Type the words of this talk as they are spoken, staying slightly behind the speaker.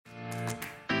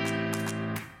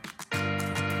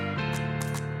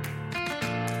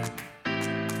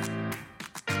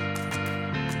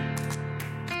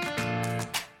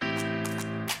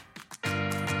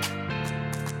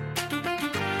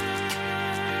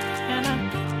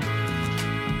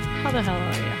How the hell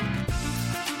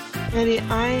are you? Eddie,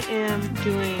 I am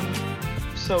doing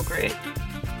so great.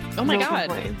 Oh my No God.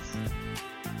 complaints.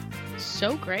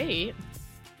 So great.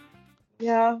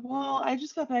 Yeah, well, I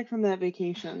just got back from that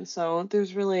vacation, so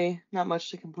there's really not much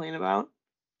to complain about.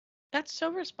 That's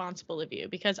so responsible of you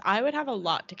because I would have a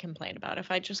lot to complain about if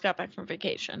I just got back from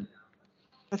vacation.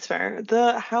 That's fair.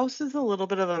 The house is a little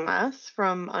bit of a mess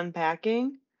from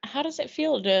unpacking. How does it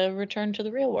feel to return to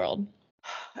the real world?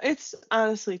 It's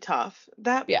honestly tough.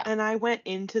 Yeah. And I went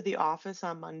into the office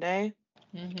on Monday.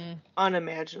 Mm-hmm.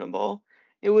 Unimaginable.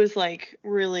 It was like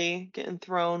really getting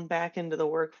thrown back into the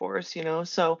workforce,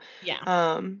 So,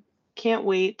 Yeah. can't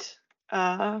wait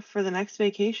for the next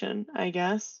vacation, I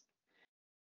guess.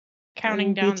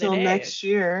 Counting It down won't be till the days. next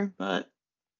year, but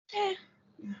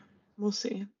we'll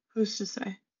see. Who's to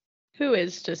say? Who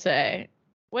is to say?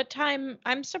 What time?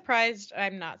 I'm surprised.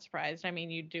 I'm not surprised. I mean,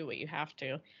 you do what you have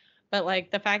to. But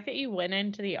like the fact that you went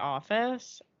into the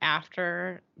office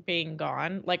after being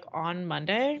gone, like on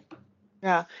Monday.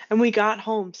 Yeah. And we got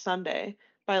home Sunday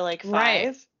by like 5.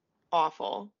 Right.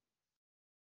 Awful.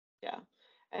 Yeah.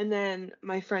 And then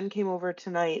my friend came over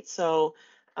tonight, so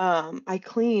I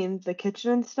cleaned the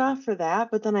kitchen and stuff for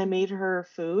that, but then I made her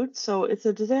food, so it's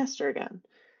a disaster again.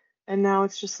 And now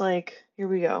it's just like, here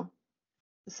we go.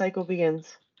 The cycle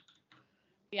begins.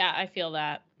 Yeah, I feel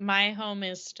that. My home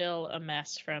is still a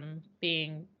mess from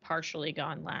being partially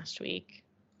gone last week.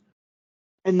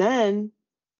 And then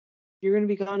you're going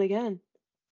to be gone again.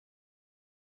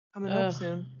 Coming up Ugh.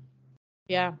 soon.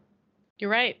 Yeah, you're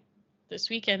right. This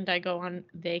weekend I go on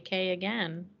vacay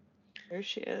again. There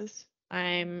she is.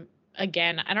 I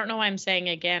don't know why I'm saying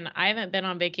again. I haven't been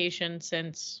on vacation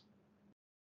since.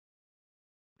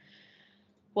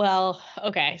 Well,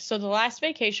 okay. So the last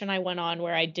vacation I went on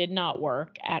where I did not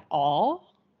work at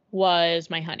all was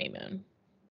my honeymoon.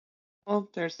 Well,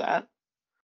 there's that.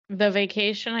 The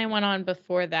vacation I went on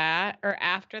before that or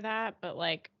after that, but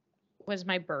like was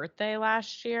my birthday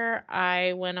last year.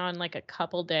 I went on like a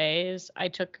couple days. I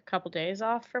took a couple days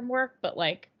off from work, but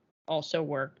like also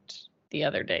worked the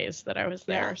other days that I was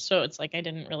there. Yeah. So it's like I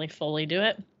didn't really fully do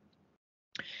it.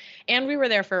 And we were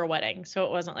there for a wedding, so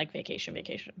it wasn't like vacation.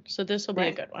 So this will be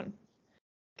a good one.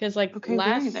 Because like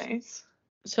very nice.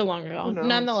 So long ago. Who knows?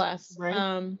 Nonetheless,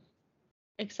 Right?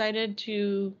 Excited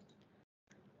to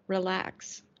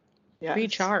relax. Yes.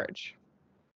 Recharge.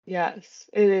 Yes,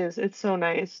 it is. It's so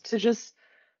nice to just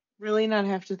really not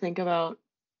have to think about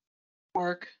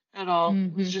work at all.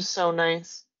 It was just so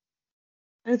nice.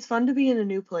 And it's fun to be in a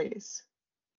new place.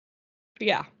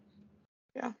 Yeah.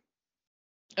 Yeah.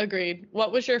 Agreed.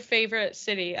 What was your favorite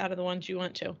city out of the ones you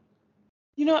went to?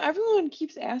 Everyone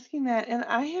keeps asking that, and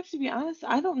I have to be honest,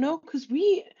 I don't know, because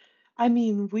we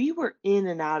were in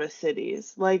and out of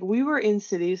cities. Like, we were in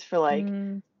cities for like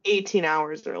 18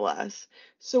 hours or less.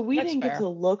 So we didn't get to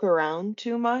look around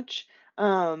too much.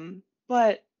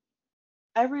 But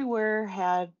everywhere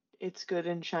had its good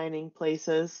and shining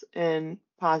places and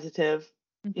positive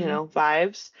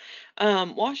vibes.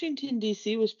 Washington,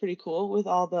 D.C. was pretty cool with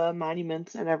all the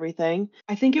monuments and everything.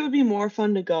 I think it would be more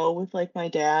fun to go with like my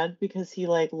dad because he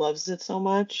like loves it so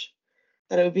much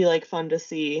that it would be like fun to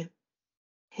see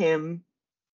him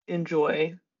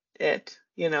enjoy it,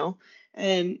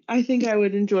 And I think I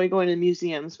would enjoy going to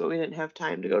museums, but we didn't have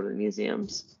time to go to the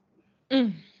museums.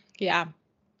 Yeah.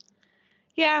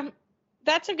 Yeah,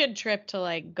 that's a good trip to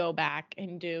like go back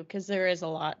and do because there is a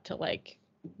lot to like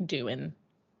do in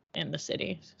the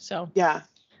city. So yeah,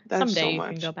 someday you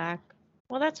can go back.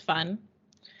 Well, that's fun.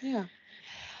 Yeah.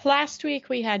 Last week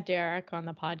we had Derek on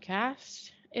the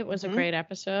podcast. It was a great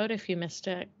episode. If you missed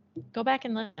it, go back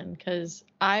and listen because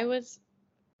I was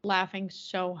laughing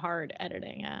so hard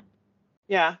editing it.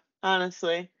 Yeah,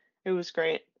 honestly, it was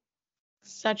great.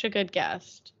 Such a good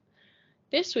guest.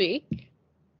 This week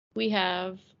we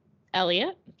have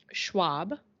Elliott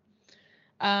Schwab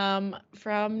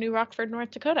from New Rockford,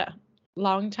 North Dakota.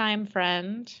 Longtime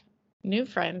friend, new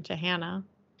friend to Hannah,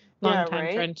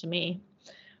 longtime friend to me.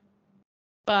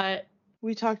 But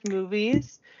we talked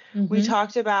movies. We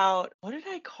talked about, what did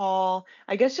I call?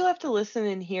 I guess you'll have to listen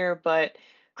in here, but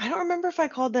I don't remember if I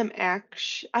called them I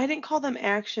didn't call them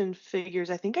action figures.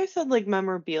 I think I said like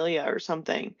memorabilia or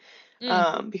something.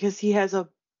 Because he has a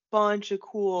bunch of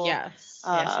cool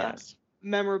yes.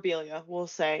 memorabilia, we'll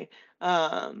say.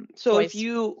 So Toys. if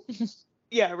you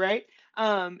yeah, right?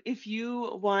 If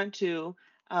you want to,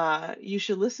 you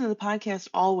should listen to the podcast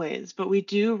always, but we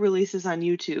do release this on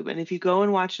YouTube, and if you go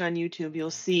and watch it on YouTube, you'll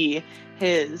see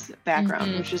his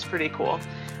background, which is pretty cool.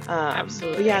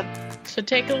 Absolutely. Yeah. So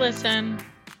take a listen.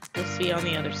 We'll see you on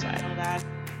the other side. That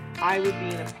I would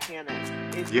be in a panic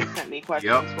if you sent me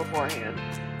questions beforehand.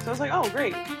 So I was like, oh,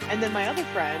 great. And then my other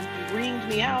friend reamed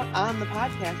me out on the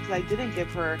podcast because I didn't give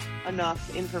her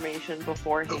enough information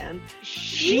beforehand.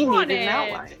 She needed an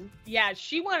outline. Yeah,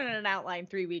 she wanted an outline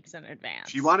 3 weeks in advance.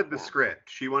 She wanted the script.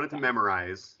 She wanted to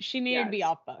memorize. She needed to be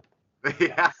off book.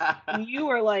 Yeah. And you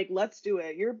were like, let's do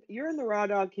it. You're in the raw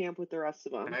dog camp with the rest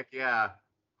of them. Heck yeah.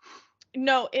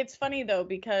 No, it's funny though,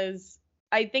 because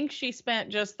I think she spent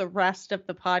just the rest of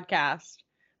the podcast,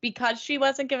 because she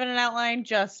wasn't given an outline,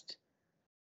 just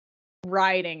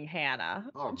riding Hannah.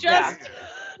 Oh, just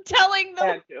telling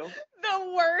the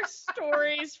worst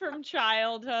stories from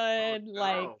childhood. Oh, no.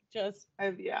 Like, just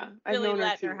I've really known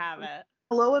letting her her have it.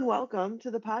 Hello and welcome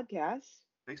to the podcast.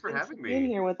 Thanks for having me. Being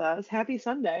here with us. Happy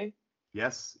Sunday.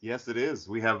 Yes, it is.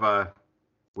 We have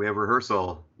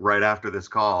rehearsal right after this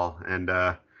call, and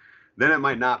then it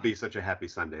might not be such a happy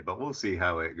Sunday, but we'll see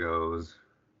how it goes.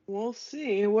 We'll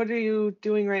see. What are you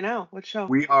doing right now? What show?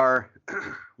 We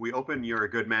open You're a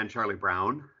Good Man, Charlie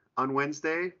Brown on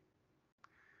Wednesday,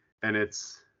 and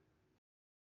it's,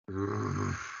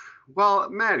 well,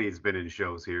 Maddie's been in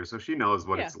shows here, so she knows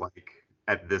what it's like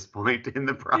at this point in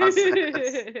the process.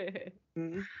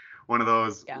 One of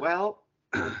those, well,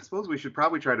 I suppose we should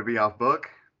probably try to be off book.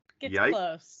 Gets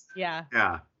close. Yeah.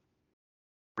 Yeah.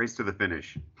 Race to the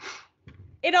finish.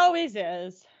 It always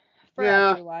is for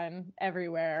everyone,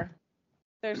 everywhere.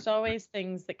 There's always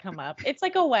things that come up. It's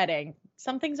like a wedding.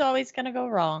 Something's always going to go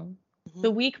wrong.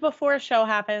 The week before a show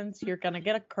happens, you're going to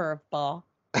get a curveball.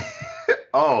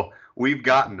 Oh, we've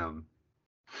gotten them.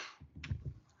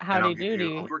 Howdy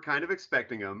doody. We're kind of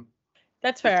expecting them.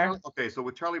 That's fair. Okay, so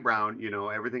with Charlie Brown,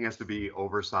 everything has to be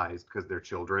oversized because they're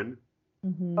children.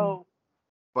 Mm-hmm. Oh.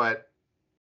 But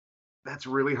that's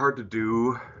really hard to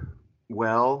do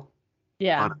well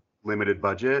on a limited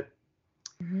budget.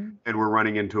 Mm-hmm. And we're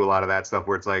running into a lot of that stuff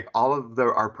where it's like all of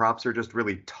our props are just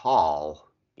really tall.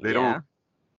 They don't.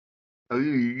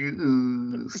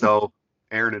 So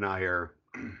Aaron and I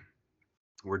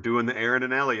we're doing the Aaron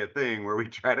and Elliott thing where we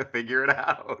try to figure it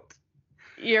out.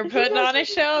 You're putting on a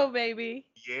show, baby.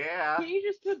 Yeah. Can you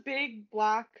just put big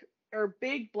black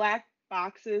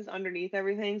boxes underneath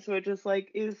everything so it just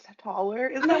is taller?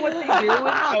 Isn't that what they do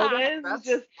with sodas? That's,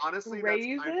 just honestly,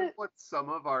 raise that's kind of what some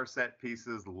of our set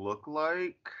pieces look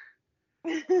like.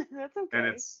 That's okay.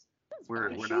 And we're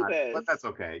not, but that's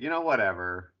okay.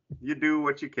 Whatever. You do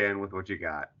what you can with what you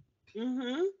got.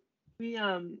 Mm-hmm.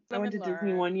 I went to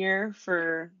Disney one year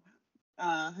for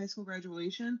high school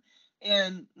graduation,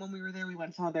 and when we were there, we went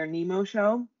and saw their Nemo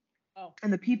show. Oh.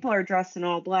 And the people are dressed in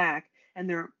all black, and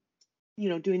they're,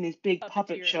 doing these big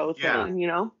puppet show thing,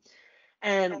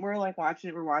 And we're watching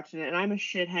it, and I'm a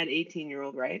shithead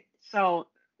 18-year-old, right? So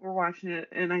we're watching it,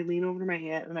 and I lean over to my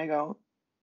aunt, and I go,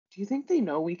 do you think they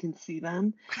know we can see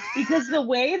them? Because the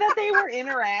way that they were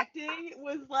interacting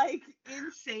was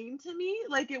insane to me.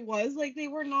 It was they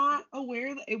were not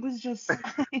aware that it was just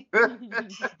it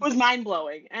was mind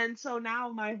blowing. And so now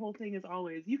my whole thing is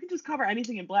always, you can just cover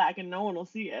anything in black and no one will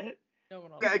see it. No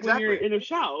one will. Yeah, exactly. When you're in a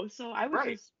show. So I would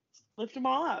just lift them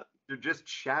all up. They're just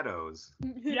shadows.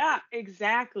 Yeah,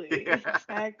 exactly. Yeah.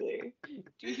 Exactly.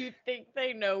 Do you think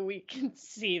they know we can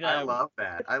see them? I love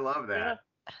that.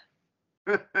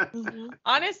 Yeah.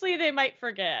 Honestly, they might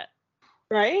forget.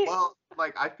 Right? Well,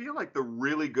 I feel like the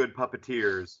really good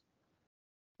puppeteers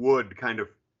would kind of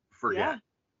forget.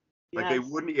 Yeah. It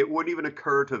wouldn't even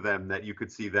occur to them that you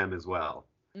could see them as well.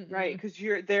 Right, because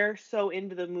they're so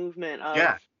into the movement of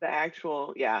the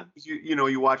actual,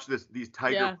 You watch these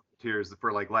tiger puppeteers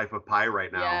for Life of Pi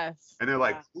right now, and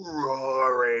they're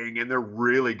roaring, and they're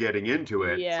really getting into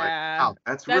it. Yeah, it's wow,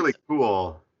 that's really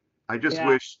cool. I just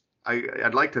wish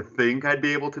I'd like to think I'd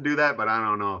be able to do that, but I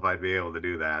don't know if I'd be able to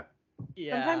do that.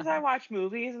 Yeah. Sometimes I watch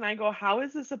movies and I go, how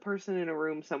is this a person in a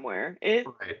room somewhere? Right.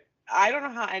 I don't know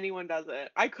how anyone does it.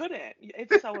 I couldn't.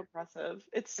 It's so impressive.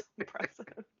 It's so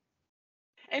impressive.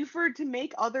 And to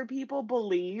make other people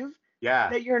believe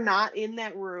that you're not in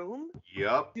that room.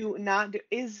 Yep.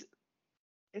 It's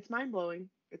mind blowing.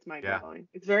 It's mind blowing.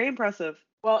 It's very impressive.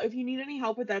 Well, if you need any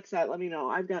help with that set, let me know.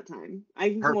 I've got time. I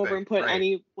can come over and put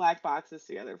any black boxes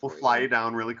together for you. We'll fly you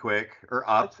down really quick, or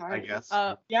up, I guess.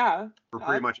 Yeah. We're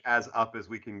pretty much as up as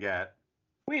we can get.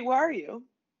 Wait, where are you?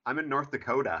 I'm in North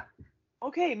Dakota.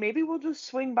 Okay, maybe we'll just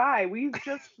swing by. We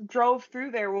just drove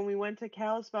through there when we went to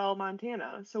Kalispell,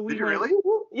 Montana. So we Did you really?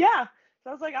 Yeah. So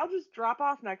I was like, I'll just drop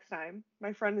off next time.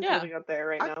 My friend is living up there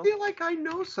right now. I feel like I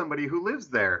know somebody who lives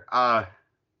there.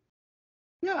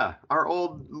 Yeah, our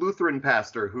old Lutheran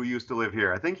pastor who used to live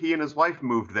here. I think he and his wife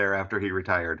moved there after he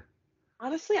retired.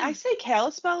 Honestly, I say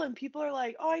Kalispell and people are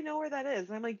like, "Oh, I know where that is."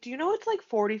 And I'm like, "Do you know it's like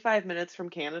 45 minutes from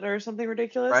Canada or something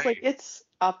ridiculous? Right. Like it's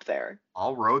up there."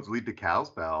 All roads lead to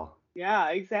Kalispell. Yeah,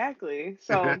 exactly.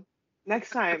 So next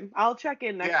time, I'll check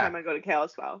in next time I go to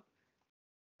Kalispell.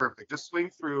 Perfect. Just swing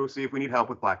through, see if we need help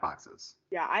with black boxes.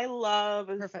 Yeah, I love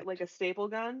like a staple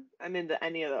gun. I'm into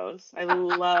any of those. I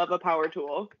love a power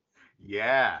tool.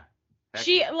 Yeah.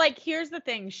 She like, here's the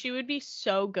thing. She would be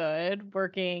so good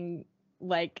working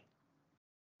like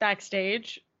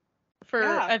backstage for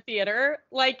a theater.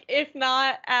 Like, if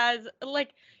not as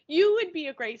like, you would be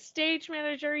a great stage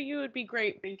manager. You would be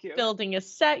great building a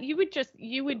set. You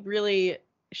would really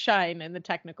shine in the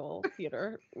technical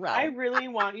theater realm. I really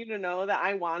want you to know that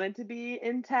I wanted to be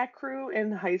in tech crew in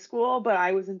high school, but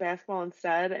I was in basketball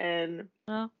instead, and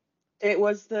it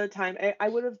was the time I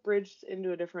would have bridged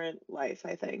into a different life.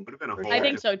 I think. Would have been a whole I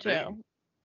think so too.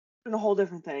 Been a whole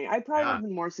different thing. I probably would have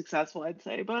been more successful, I'd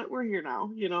say, but we're here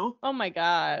now, you know. Oh my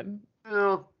God.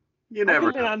 Well, you I never could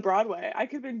have been know. on Broadway. I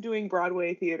could have been doing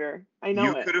Broadway theater. I know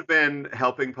You could have been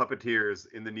helping puppeteers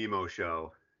in the Nemo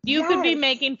show. You could be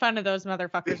making fun of those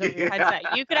motherfuckers over your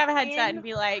headset. You could have a headset and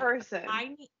be like,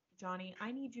 Johnny,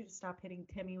 I need you to stop hitting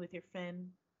Timmy with your fin.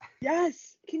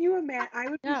 Yes. Can you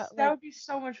imagine? That would be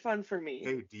so much fun for me.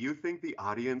 Hey, do you think the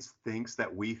audience thinks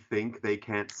that we think they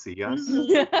can't see us?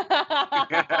 Exactly.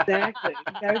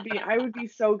 I would be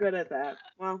so good at that.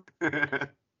 Well.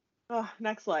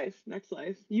 Next life.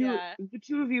 The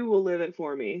two of you will live it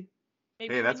for me.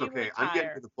 Maybe hey, that's okay. I'm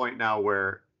getting to the point now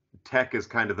where tech is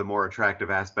kind of the more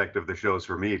attractive aspect of the shows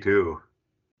for me too.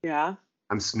 Yeah.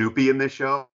 I'm Snoopy in this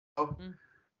show.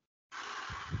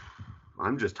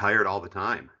 I'm just tired all the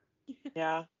time.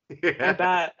 Yeah. I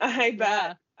bet.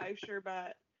 I sure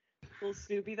bet. Little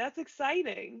Snoopy. That's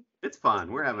exciting. It's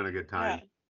fun. We're having a good time.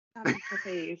 Yeah.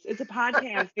 It's a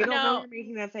podcast. They don't know you're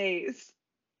making that face.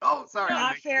 Oh, sorry.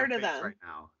 Not fair to them. Right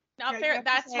now. Not fair.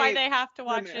 That's why they have to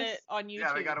watch it on YouTube.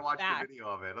 Yeah, they got to watch the video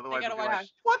of it. Otherwise, they'll be like,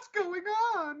 what's going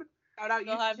on?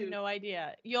 You'll have no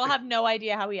idea. You'll have no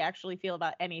idea how we actually feel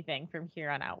about anything from here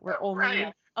on out. We're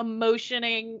only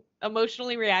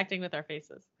emotionally reacting with our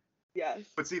faces. Yes.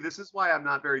 But see, this is why I'm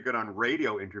not very good on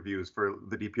radio interviews for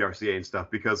the DPRCA and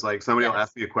stuff, because like somebody will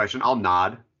ask me a question, I'll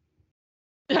nod.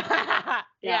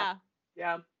 Yeah.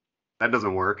 That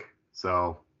doesn't work.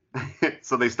 So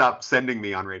they stopped sending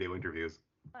me on radio interviews.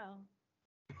 Well,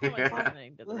 no one's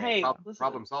listening to the radio.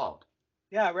 Problem solved.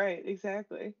 Yeah, right.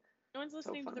 Exactly. No one's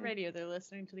listening to the radio. They're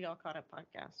listening to the All Caught Up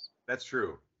podcast. That's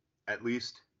true. At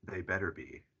least they better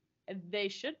be. They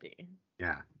should be.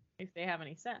 Yeah. If they have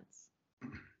any sense.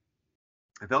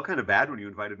 I felt kind of bad when you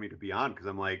invited me to be on because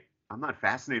I'm like, I'm not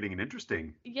fascinating and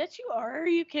interesting. Yes, you are. Are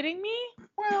you kidding me?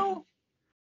 Well,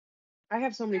 I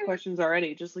have so many questions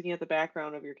already just looking at the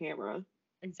background of your camera.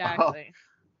 Exactly.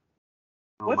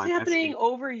 What's happening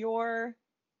over your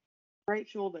right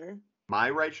shoulder? My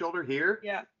right shoulder here?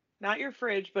 Yeah. Not your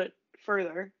fridge, but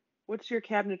further. What's your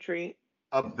cabinetry?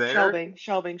 Up there?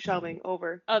 Shelving,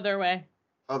 over. Other way.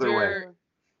 Other way.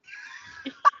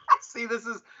 See, this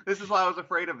is why I was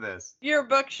afraid of this. Your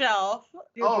bookshelf.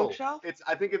 Bookshelf?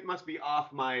 I think it must be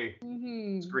off my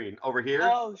screen. Over here?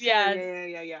 Oh, sure.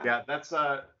 Yeah. Yeah, that's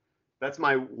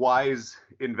my wise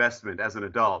investment as an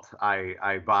adult.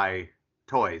 I buy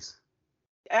toys.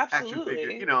 Absolutely.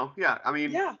 Action figure, I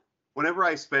mean, whenever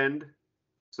I spend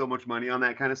so much money on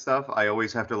that kind of stuff, I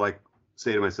always have to like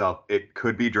say to myself, it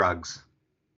could be drugs.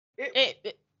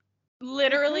 It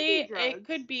literally, it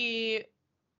could be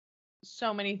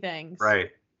so many things.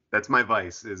 Right. That's my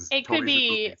vice. It could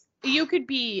be, you could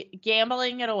be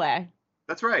gambling it away.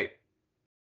 That's right.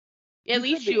 At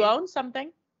least you own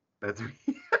something. That's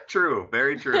true.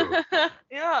 Very true.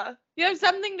 Yeah. You have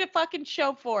something to fucking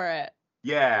show for it.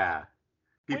 Yeah.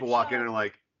 People walk in and are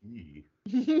like,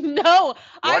 no.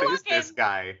 What is this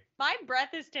guy? My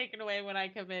breath is taken away when I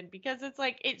come in because it's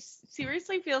like, it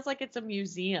seriously feels like it's a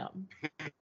museum.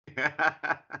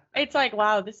 It's like,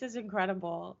 wow, this is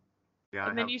incredible. Yeah.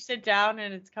 And then you sit down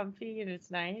and it's comfy and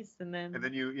it's nice. And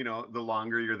then you the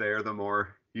longer you're there, the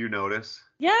more you notice.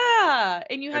 Yeah.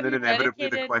 And you have and then inevitably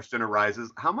the question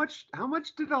arises, how much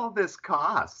did all this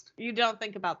cost? You don't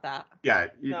think about that. Yeah.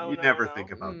 You never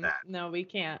think about that. No, we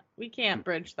can't. We can't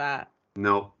bridge that.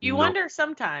 No. You wonder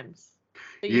sometimes.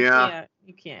 But you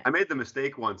can't. I made the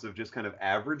mistake once of just kind of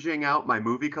averaging out my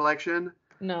movie collection.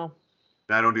 No.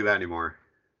 I don't do that anymore.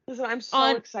 Listen, I'm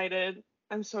so excited.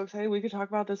 We could talk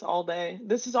about this all day.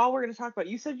 This is all we're going to talk about.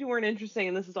 You said you weren't interesting,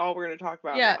 and this is all we're going to talk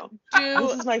about now.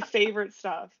 This is my favorite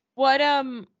stuff. What,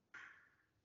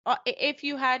 if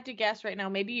you had to guess right now,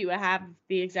 maybe you have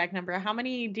the exact number. How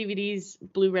many DVDs,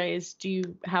 Blu-rays do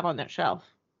you have on that shelf?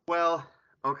 Well,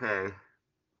 okay.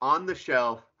 on the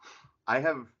shelf, I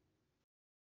have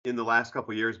in the last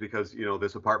couple of years, because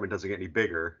this apartment doesn't get any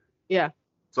bigger. Yeah.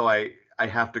 So I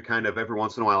have to kind of every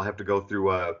once in a while have to go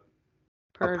through a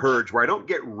purge where I don't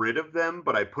get rid of them,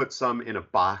 but I put some in a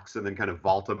box and then kind of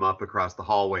vault them up across the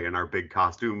hallway in our big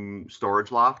costume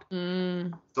storage loft.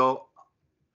 So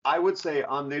I would say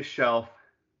on this shelf,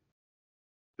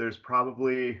 there's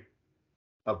probably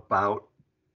about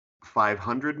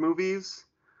 500 movies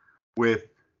with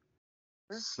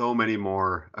so many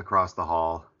more across the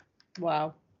hall.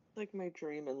 Wow. Like my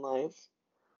dream in life.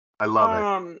 I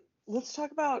love it. Let's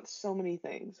talk about so many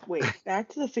things. Wait, back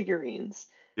to the figurines.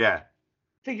 Yeah.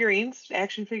 Figurines,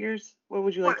 action figures. What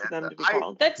would you like for them to be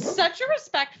called? That's such a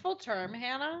respectful term,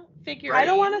 Hannah. Figurines. I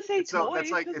don't want to say toys. So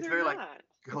that's like it's very not. Like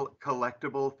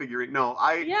collectible figurine. No,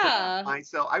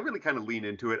 myself, I really kind of lean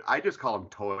into it. I just call them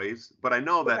toys, but I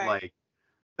know that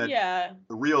the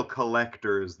real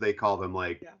collectors, they call them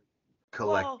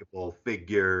collectible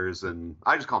figures, and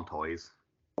I just call them toys.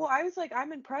 Well, I was like,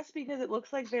 I'm impressed because it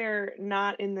looks like they're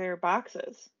not in their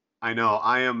boxes. I know.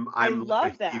 I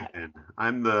love that.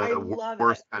 I'm the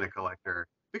worst kind of collector.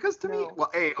 Because to me,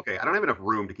 I don't have enough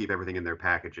room to keep everything in their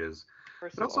packages.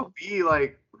 But also B,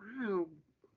 like,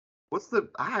 what's the,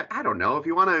 I don't know. If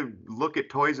you want to look at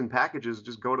toys and packages,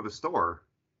 just go to the store.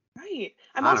 Right.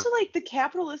 I'm also like the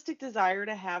capitalistic desire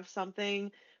to have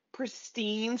something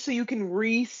pristine so you can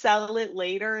resell it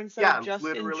later instead of just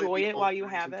enjoy it while you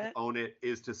have it. To own it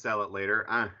is to sell it later.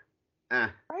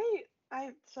 Right.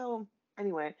 So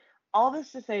anyway, all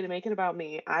this to say, to make it about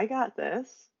me, I got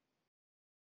this.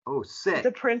 Oh, sick.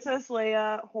 The Princess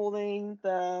Leia holding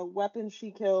the weapon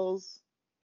she kills.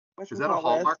 Is that a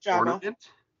Hallmark ornament?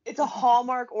 It's a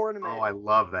Hallmark ornament. Oh, I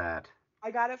love that.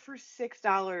 I got it for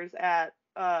 $6 at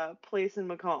a place in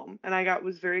Macomb, and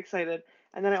was very excited.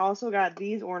 And then I also got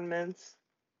these ornaments.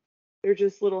 They're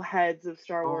just little heads of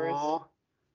Star Wars. Oh,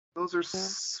 those are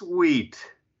sweet.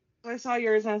 So I saw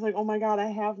yours, and I was like, oh my god, I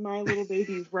have my little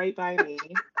babies right by me.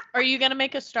 Are you going to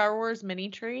make a Star Wars mini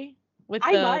tree with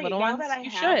the little ones? That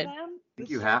you should. I think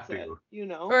you have to.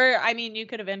 Or, I mean, you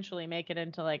could eventually make it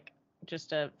into, like,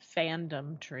 just a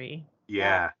fandom tree.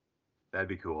 Yeah. That'd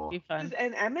be cool. Be fun.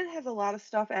 And Emmett has a lot of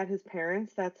stuff at his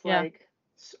parents that's like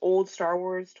old Star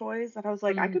Wars toys that I was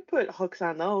like, I could put hooks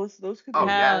on those. Those could be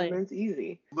ornaments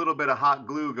easy. A little bit of hot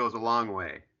glue goes a long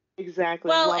way. Exactly.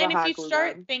 Well, and if you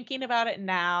start thinking about it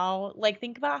now, like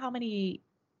think about how many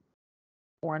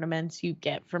ornaments you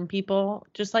get from people.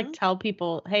 Just like tell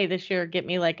people, hey, this year get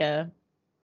me like a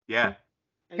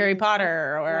Harry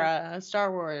Potter or a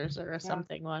Star Wars or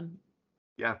something one.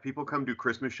 Yeah, if people come do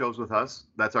Christmas shows with us,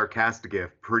 that's our cast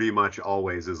gift pretty much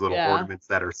always is little ornaments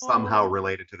that are somehow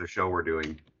related to the show we're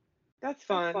doing. That's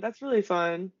fun. That's really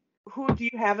fun. Do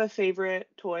you have a favorite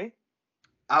toy?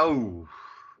 Oh,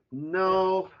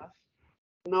 no.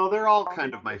 No, they're all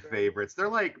kind of my favorites. They're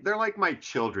like my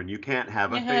children. You can't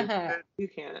have a favorite. You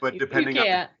can't. But depending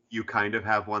on you kind of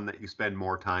have one that you spend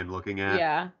more time looking at.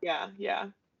 Yeah.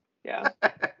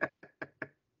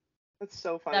 That's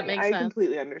so funny. That makes sense. I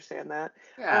completely understand that.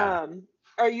 Yeah.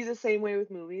 Are you the same way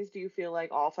with movies? Do you feel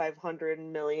like all 500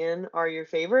 million are your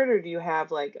favorite, or do you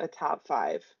have like a top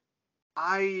 5?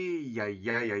 I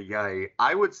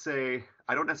would say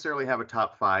I don't necessarily have a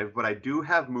top 5, but I do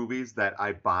have movies that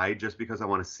I buy just because I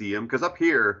want to see them. Because up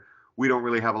here, we don't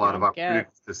really have a lot of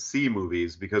opportunities to see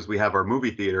movies because we have our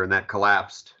movie theater and that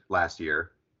collapsed last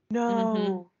year.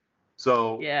 No.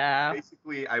 So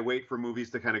basically, I wait for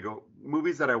movies to kind of go.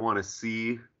 Movies that I want to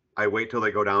see, I wait till they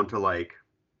go down to like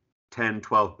 $10,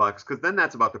 $12, because then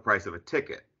that's about the price of a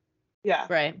ticket. Yeah.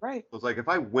 Right. So it's like if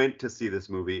I went to see this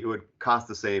movie, it would cost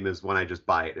the same as when I just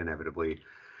buy it inevitably.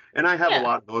 And I have a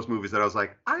lot of those movies that I was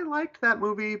like, I liked that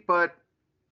movie, but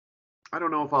I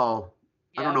don't know if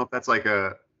I don't know if that's like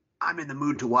I'm in the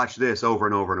mood to watch this over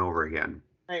and over and over again.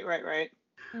 Right.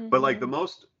 But like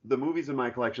the movies in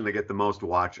my collection that get the most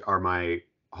watch are my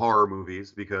horror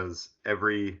movies, because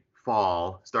every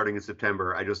fall, starting in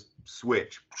September, I just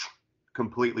switch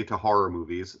completely to horror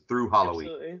movies through Halloween.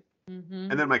 Absolutely.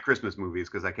 And then my Christmas movies,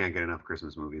 because I can't get enough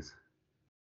Christmas movies.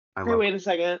 Wait a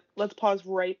second. Let's pause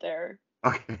right there.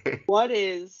 Okay.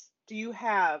 Do you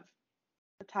have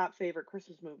a top favorite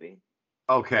Christmas movie?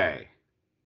 Okay.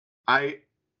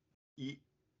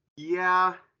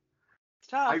 Yeah. It's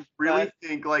tough. I really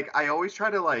think, like, I always try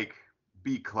to, like,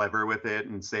 be clever with it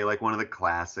and say, like, one of the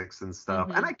classics and stuff.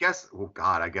 And I guess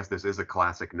this is a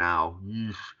classic now.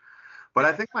 But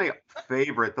I think my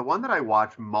favorite, the one that I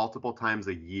watch multiple times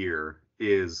a year,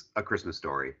 is A Christmas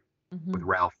Story with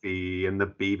Ralphie and the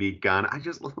BB gun. I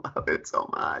just love it so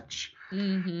much.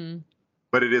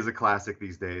 But it is a classic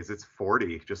these days. It's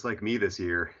 40, just like me this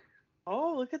year. Oh,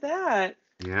 Oh, look at that.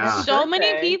 Yeah. So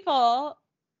many people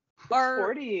are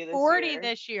 40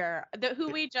 this year. Who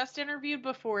we just interviewed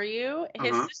before you,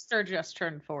 his sister just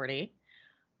turned 40.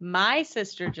 My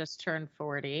sister just turned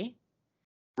 40.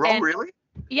 Oh, really?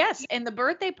 Yes, and the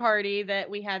birthday party that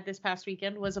we had this past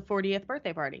weekend was a 40th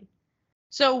birthday party.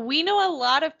 So we know a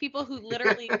lot of people who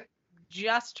literally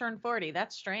just turned 40.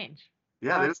 That's strange.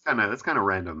 Yeah, that's kind of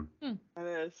random. That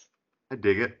is. I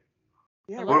dig it.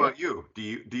 Yeah. What about you?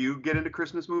 Do you get into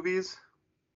Christmas movies?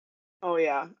 Oh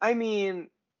yeah. I mean,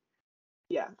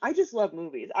 yeah. I just love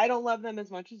movies. I don't love them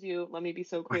as much as you. Let me be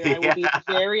so clear. I will be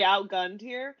very outgunned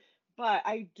here, but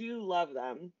I do love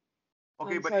them.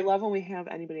 Okay, but so I love when we have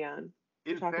anybody on.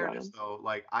 In fairness, though,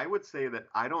 like I would say that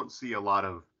I don't see a lot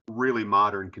of really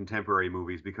modern contemporary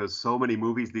movies because so many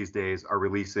movies these days are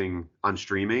releasing on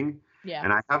streaming. Yeah.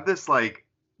 And I have this like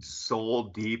soul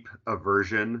deep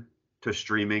aversion to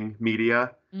streaming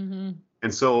media. Mm-hmm.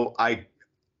 And so I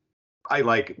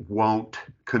like won't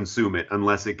consume it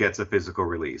unless it gets a physical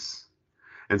release.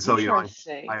 And so,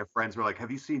 I have friends who are like,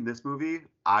 have you seen this movie?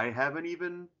 I haven't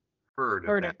even heard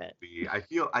of that movie. I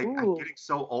feel I'm getting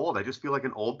so old. I just feel like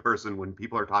an old person when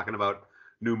people are talking about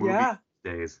new movies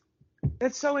these days.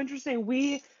 That's so interesting.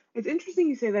 It's interesting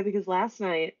you say that because last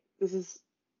night, this is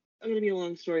going to be a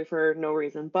long story for no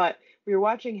reason, but we were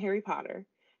watching Harry Potter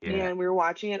and we were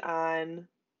watching it on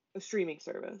a streaming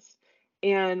service.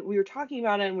 And we were talking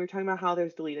about it and we were talking about how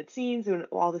there's deleted scenes and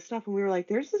all this stuff. And we were like,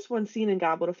 there's this one scene in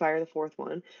Goblet of Fire, the fourth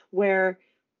one, where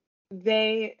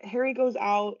Harry goes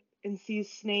out and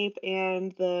sees Snape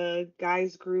and the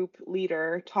guy's group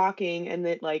leader talking, and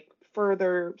it like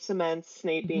further cements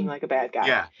Snape being like a bad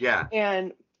guy. Yeah.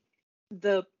 And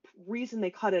the reason they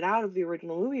cut it out of the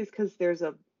original movie is because there's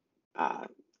a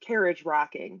carriage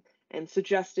rocking and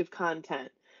suggestive content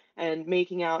and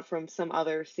making out from some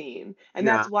other scene, and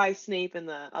that's why Snape and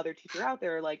the other teacher out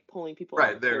there are like pulling people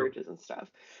out of carriages and stuff.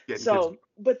 So,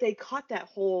 but they cut that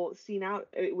whole scene out.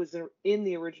 It was in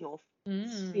the original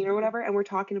scene or whatever, and we're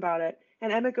talking about it,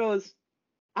 and Emmett goes,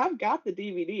 I've got the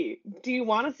DVD. Do you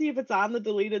want to see if it's on the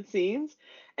deleted scenes?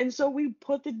 And so we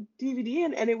put the DVD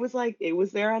in, and it was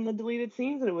there on the deleted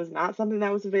scenes, and it was not something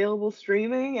that was available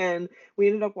streaming. And we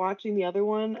ended up watching the other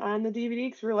one on the DVD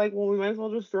because we were like, well, we might as well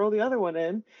just throw the other one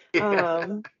in.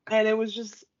 And it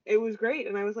was great.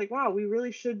 And I was like, wow, we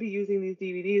really should be using these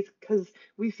DVDs because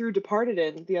we threw Departed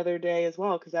in the other day as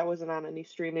well because that wasn't on any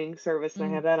streaming service, and I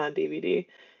had that on DVD.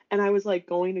 And I was like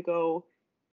going to go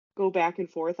back and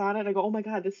forth on it. I go, oh my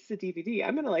god, this is a DVD.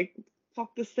 I'm gonna like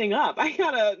fuck this thing up. I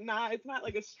gotta it's not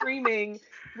like a streaming.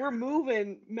 We're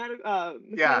moving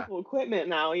mechanical equipment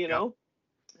now, you know.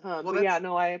 But yeah,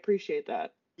 no, I appreciate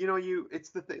that. It's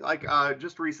the thing. Like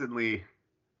just recently,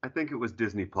 I think it was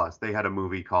Disney Plus. They had a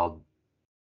movie called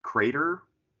Crater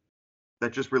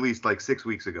that just released like 6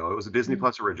 weeks ago. It was a Disney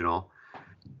Plus original.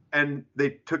 And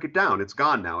they took it down. It's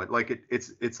gone now. It's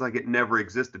like it never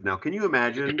existed now. Can you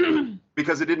imagine?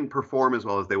 Because it didn't perform as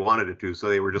well as they wanted it to, so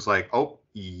they were just like, oh,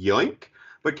 yoink.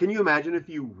 But can you imagine if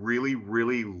you really,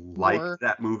 really liked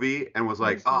that movie and was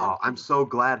like, oh, I'm so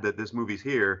glad that this movie's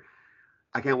here.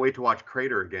 I can't wait to watch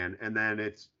Crater again. And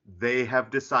then they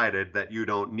have decided that you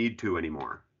don't need to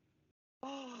anymore.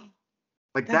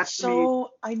 Like that's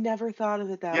so I never thought of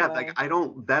it that way. Yeah, like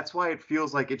that's why it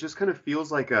feels like, it just kind of feels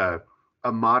like a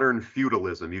modern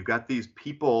feudalism. You've got these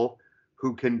people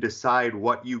who can decide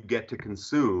what you get to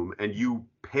consume, and you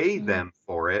pay them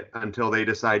for it until they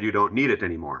decide you don't need it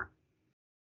anymore.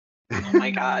 Oh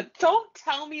my god, don't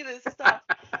tell me this stuff.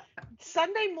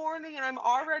 Sunday morning and I'm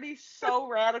already so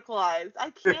radicalized. I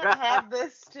can't have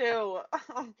this too.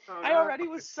 I already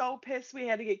was so pissed we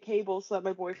had to get cable so that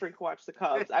my boyfriend could watch the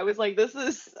Cubs. I was like, this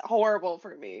is horrible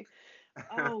for me.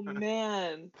 Oh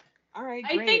man. All right,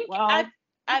 great. I think well,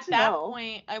 at that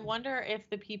point, I wonder if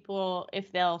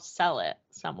they'll sell it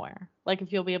somewhere. Like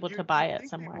if you'll be able to buy it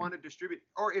somewhere. They want to distribute,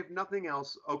 or if nothing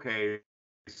else, okay,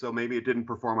 so maybe it didn't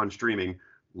perform on streaming.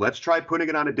 Let's try putting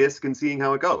it on a disc and seeing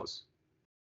how it goes.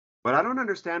 But I don't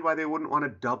understand why they wouldn't want to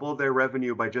double their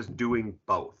revenue by just doing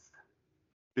both.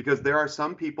 Because there are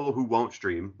some people who won't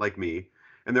stream, like me,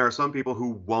 and there are some people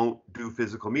who won't do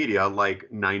physical media, like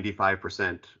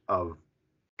 95% of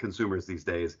consumers these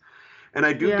days. And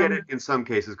I do get it in some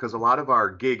cases, because a lot of our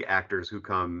gig actors who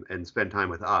come and spend time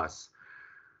with us,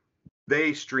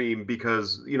 they stream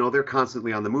because, they're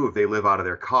constantly on the move. They live out of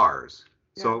their cars.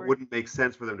 So it wouldn't make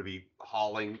sense for them to be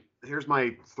hauling, here's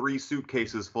my 3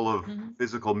 suitcases full of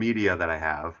physical media that I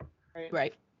have.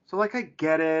 Right. So like, I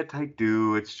get it. I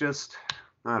do. It's just,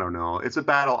 I don't know. It's a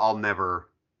battle I'll never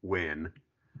win.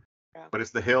 Yeah. But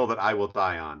it's the hill that I will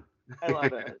die on. I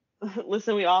love it.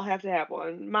 Listen, we all have to have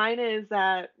one. Mine is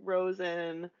that Rose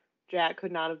and Jack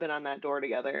could not have been on that door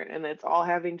together, and it's all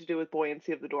having to do with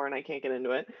buoyancy of the door, and I can't get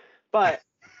into it. But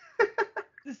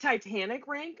does Titanic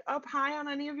rank up high on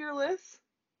any of your lists?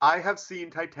 I have seen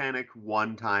Titanic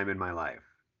one time in my life.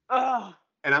 Oh.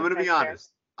 And I'm going to be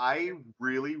honest. I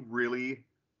really, really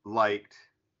liked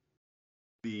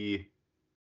like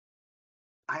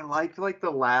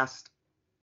the last,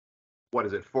 what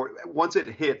is it, once it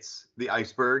hits the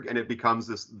iceberg and it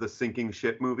becomes the sinking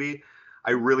ship movie,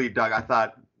 I really dug. I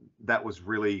thought that was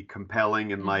really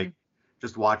compelling, and like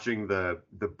just watching the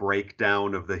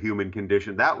breakdown of the human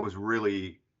condition, that was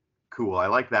really cool. I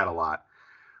like that a lot.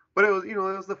 But it was, it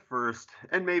was the first,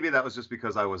 and maybe that was just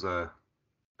because I was a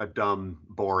dumb,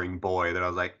 boring boy that I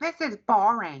was like, this is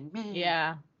boring, man.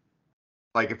 Yeah.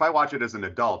 Like if I watch it as an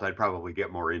adult, I'd probably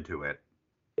get more into it.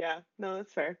 Yeah, no,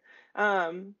 that's fair.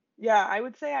 Yeah, I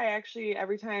would say I actually,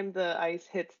 every time the ice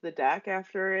hits the deck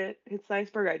after it hits the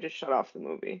iceberg, I just shut off the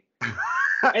movie.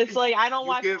 It's like, I don't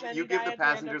watch Jenny You give the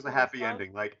passengers a happy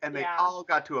ending, like, and they all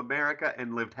got to America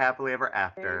and lived happily ever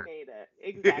after. They made it.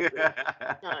 Exactly.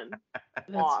 Done.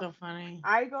 That's so funny.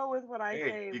 I go with what I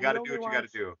say. You got to do what you got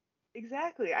to do.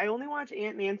 Exactly. I only watch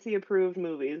Aunt Nancy approved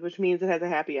movies, which means it has a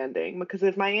happy ending. Because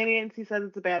if my Aunt Nancy says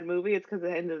it's a bad movie, it's because it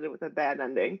ended with a bad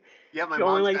ending. Yeah, my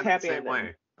mom's only likes happy the same ending.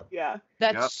 Way. Yeah.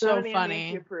 That's so not funny. Aunt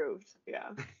Nancy approved. Yeah.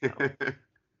 So.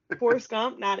 Forrest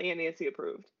Gump, not Aunt Nancy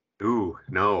approved. Ooh,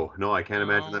 no, I can't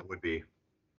imagine that would be.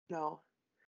 No.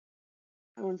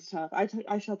 That one's tough. I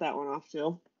shut that one off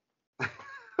too.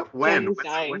 When's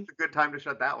a good time to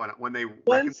shut that one? When they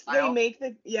reconcile?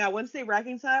 Once they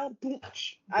reconcile, boom,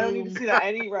 I don't need to see that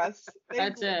any rest.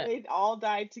 That's it. They all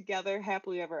died together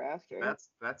happily ever after.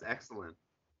 That's excellent.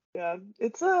 Yeah,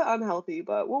 it's unhealthy,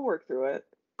 but we'll work through it.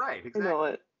 Right, exactly. I know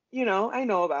it. I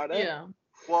know about it. Yeah.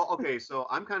 Well, okay, so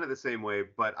I'm kind of the same way,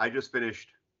 but I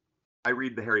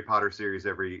read the Harry Potter series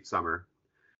every summer,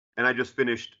 and I just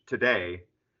finished today,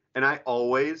 and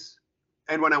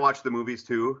and when I watch the movies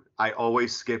too, I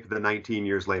always skip the 19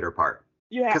 years later part.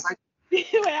 You have to.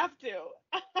 You have to.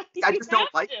 I just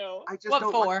don't like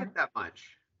it that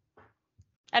much.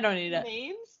 I don't need it.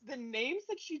 The names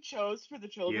that she chose for the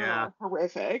children are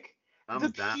horrific.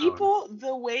 Thumbs down.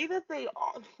 The way that they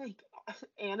all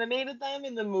animated them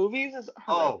in the movies is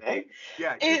horrific.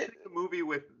 Yeah, you think a movie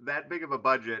with that big of a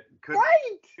budget could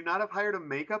you not have hired a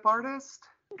makeup artist?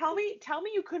 Tell me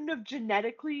you couldn't have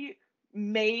genetically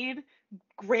made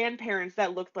grandparents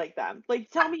that looked like them.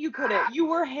 Like, tell me you couldn't. You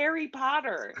were Harry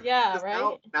Potter. Yeah,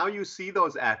 right. Now you see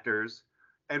those actors,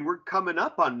 and we're coming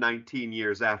up on 19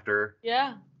 years after.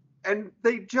 Yeah. And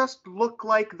they just look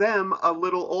like them a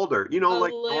little older.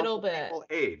 Like a little bit. People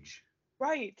age.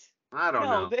 Right. I don't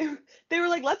know. They were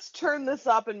like, let's turn this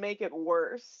up and make it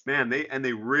worse. Man,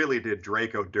 they really did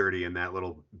Draco dirty in that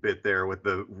little bit there with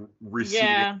the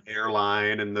receding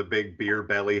hairline and the big beer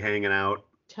belly hanging out.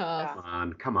 Tough.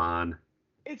 Come on.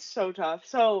 It's so tough.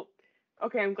 So,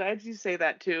 okay, I'm glad you say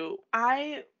that too.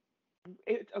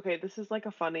 This is like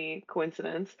a funny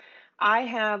coincidence. I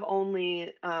have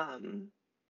only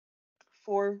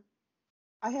 4,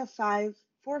 5,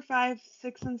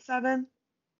 6, and 7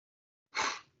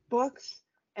 books.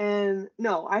 And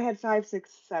no, I had 5,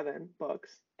 6, 7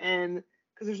 books. And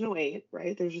because there's no 8,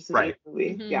 right? There's just an 8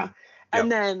 movie. Mm-hmm. Yeah.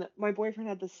 And then my boyfriend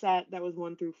had the set that was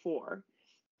 1 through 4.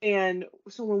 And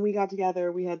so when we got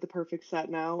together, we had the perfect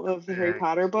set now of the Harry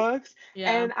Potter books.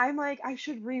 Yeah. And I'm like, I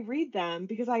should reread them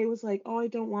because I was like, oh, I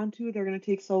don't want to. They're going to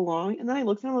take so long. And then I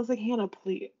looked at them and I was like, Hannah,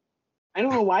 please. I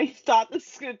don't know why you thought this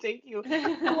was going to take you a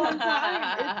long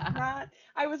time. It's not.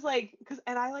 I was like,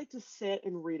 and I like to sit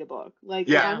and read a book. Like,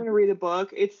 if I'm going to read a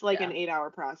book, it's like an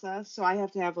 8-hour process. So I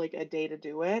have to have like a day to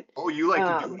do it. Oh, you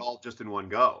like to do it all just in one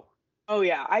go. Oh,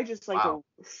 yeah. I just like to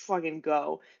fucking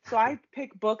go. So I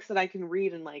pick books that I can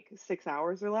read in like 6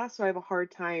 hours or less. So I have a hard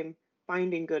time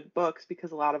finding good books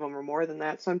because a lot of them are more than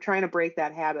that. So I'm trying to break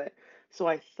that habit. So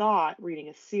I thought reading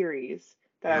a series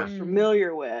that I was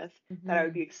familiar with, that I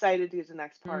would be excited to get to the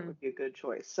next part would be a good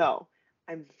choice. So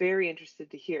I'm very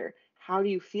interested to hear, how do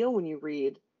you feel when you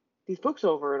read these books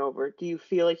over and over? Do you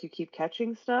feel like you keep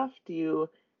catching stuff?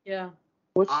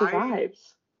 What's the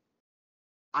vibes?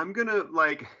 I'm going to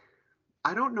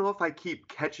I don't know if I keep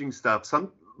catching stuff,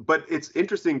 but it's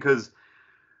interesting because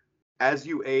as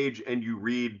you age and you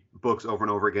read books over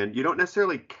and over again, you don't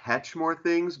necessarily catch more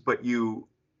things, but you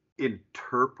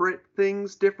interpret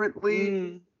things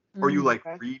differently, or you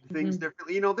read things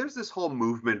differently. There's this whole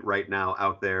movement right now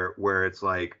out there where it's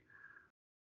like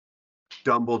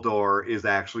Dumbledore is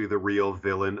actually the real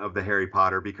villain of the Harry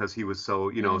Potter because he was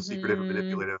so, secretive and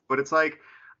manipulative. But it's like,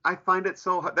 I find it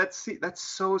so that's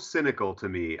so cynical to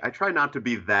me. I try not to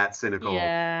be that cynical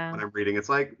when I'm reading. It's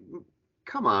like,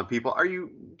 come on, people.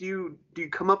 Do you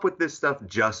come up with this stuff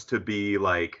just to be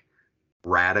like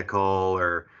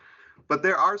radical but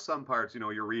there are some parts,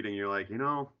 you're reading, you're like,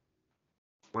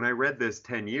 when I read this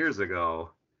 10 years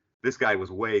ago, this guy was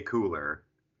way cooler.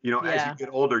 As you get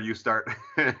older, you start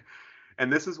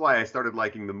and this is why I started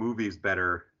liking the movies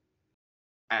better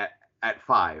at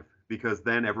 5, because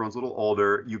then everyone's a little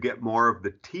older, you get more of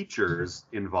the teachers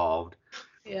involved.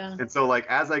 Yeah. And so like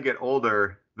as I get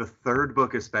older, the third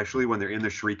book especially, when they're in the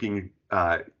shrieking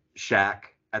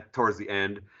shack towards the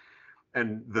end,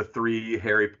 and the 3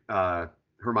 Harry,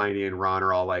 Hermione and Ron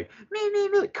are all like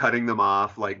cutting them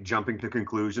off, like jumping to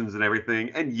conclusions and everything.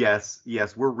 And yes,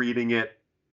 we're reading it.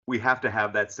 We have to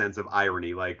have that sense of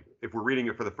irony. Like if we're reading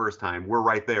it for the first time, we're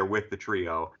right there with the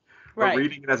trio. But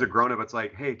reading it as a grown-up, it's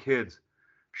like, hey kids,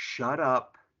 shut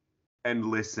up and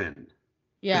listen.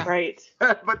 Yeah. Right.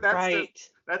 But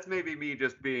that's maybe me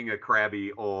just being a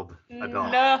crabby old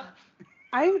adult. No.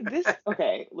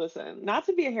 Okay, listen, not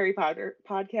to be a Harry Potter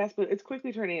podcast, but it's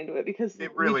quickly turning into it because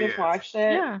it really we just watched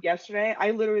it yesterday.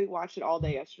 I literally watched it all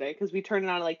day yesterday because we turned it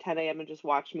on at like 10 a.m. and just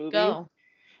watched movies. Go.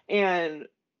 And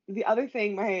the other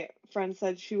thing my friend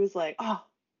said, she was like, oh,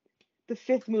 the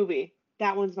 5th movie,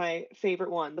 that one's my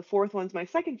favorite one. The 4th one's my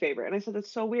second favorite. And I said,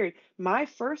 that's so weird. My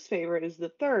first favorite is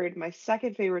the 3rd. My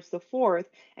second favorite's the 4th.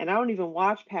 And I don't even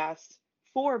watch past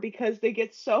 4 because they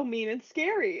get so mean and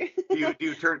scary. do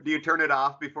you turn it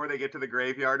off before they get to the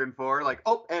graveyard in 4? Like,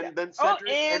 then Cedric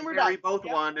and Harry both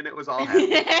won, and it was all happy.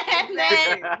 Yay,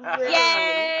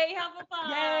 Hufflepuff!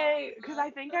 Yay! Because I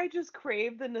think I just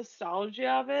crave the nostalgia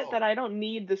of it, that I don't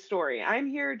need the story. I'm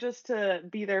here just to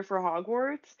be there for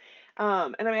Hogwarts.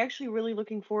 And I'm actually really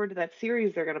looking forward to that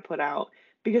series they're going to put out,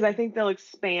 because I think they'll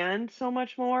expand so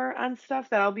much more on stuff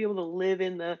that I'll be able to live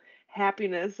in the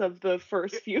happiness of the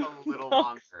first few a little books.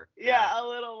 longer. Yeah, a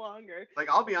little longer. Like,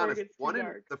 I'll be honest,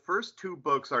 the first 2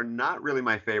 books are not really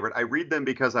my favorite. I read them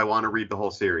because I want to read the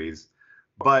whole series.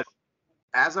 But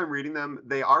as I'm reading them,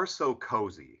 they are so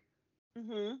cozy.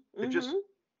 It just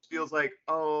feels like,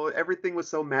 everything was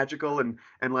so magical and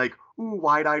like, ooh,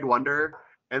 wide-eyed wonder.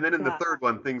 And then in the 3rd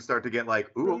one, things start to get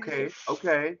like, ooh,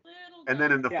 okay. And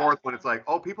then in the 4th one, it's like,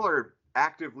 people are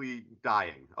actively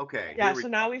dying. Okay. Yeah, so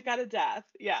now we've got a death.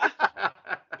 Yeah.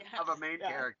 Of a main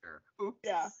character. Oops.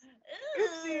 Yeah.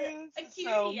 Oopsies. A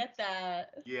cutie at that.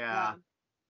 Yeah.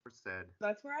 Said.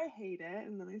 That's where I hate it,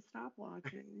 and then I stop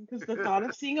watching because the thought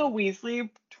of seeing a Weasley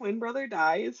twin brother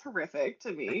die is horrific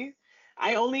to me.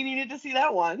 I only needed to see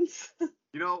that once.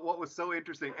 You know what was so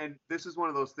interesting, and this is one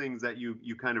of those things that you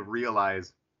kind of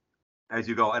realize as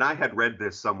you go, and I had read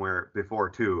this somewhere before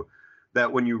too,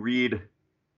 that when you read,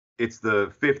 it's the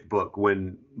 5th book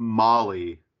when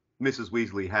Molly, Mrs.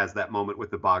 Weasley, has that moment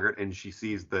with the boggart and she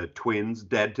sees the twins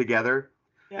dead together.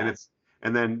 Yeah.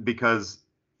 And then because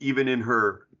even in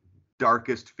her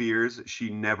darkest fears, she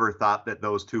never thought that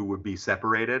those 2 would be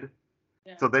separated.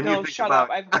 Yeah. So then you think shut up.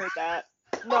 I've heard that.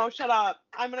 No, shut up.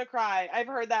 I'm going to cry. I've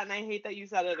heard that and I hate that you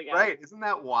said it again. Right. Isn't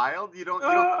that wild? You don't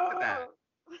think of that.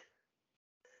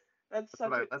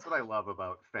 That's what I love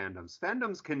about fandoms.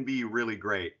 Fandoms can be really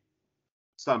great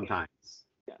sometimes.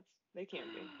 Yes, they can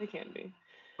be.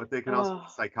 But they can also be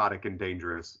psychotic and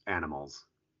dangerous animals.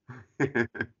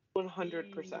 100%.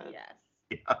 Yes.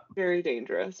 Yeah. Very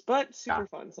dangerous, but super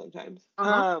fun sometimes.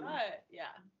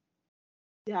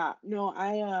 Yeah. No,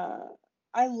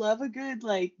 I love a good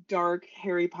like dark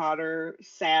Harry Potter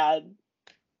sad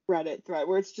Reddit thread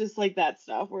where it's just like that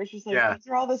stuff where it's just like these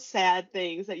are all the sad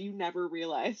things that you never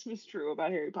realized was true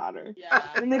about Harry Potter. Yeah.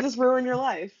 And they just ruin your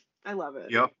life. I love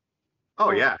it. Yep.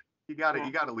 Oh yeah. You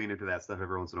gotta lean into that stuff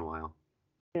every once in a while.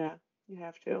 Yeah, you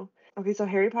have to. Okay, so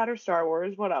Harry Potter, Star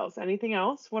Wars, what else? Anything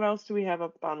else? What else do we have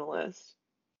up on the list?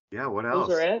 Yeah, what else?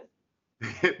 Those are it?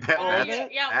 What are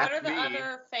the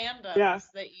other fandoms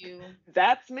that you...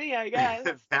 That's me, I guess.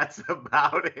 That's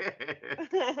about it.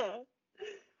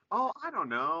 Oh, I don't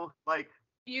know. Like,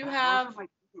 you have...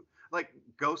 Like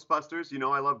Ghostbusters,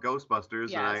 I love Ghostbusters.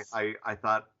 Yes. And I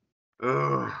thought,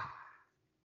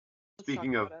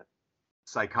 speaking of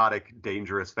psychotic,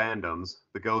 dangerous fandoms,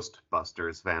 the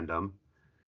Ghostbusters fandom.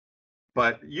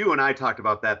 But you and I talked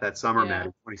about that summer, Matt,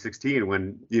 in 2016,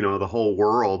 when, the whole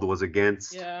world was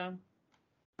against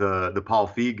the Paul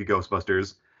Feig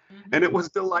Ghostbusters. Mm-hmm. And it was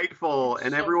delightful.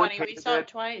 And everyone funny. We saw it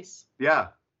twice. Yeah.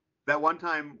 That one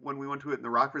time when we went to it in the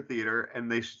Rockford Theater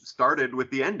and they started with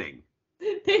the ending.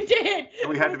 They did. And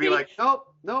we had to be like,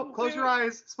 nope, close your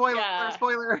eyes.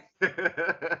 Spoiler.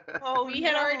 We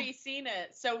had already seen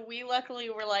it. So we luckily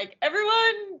were like,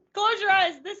 everyone, close your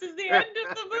eyes. This is the end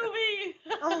of the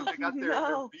movie. got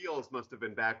their reels must have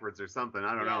been backwards or something.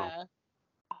 I don't know.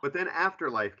 But then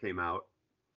Afterlife came out,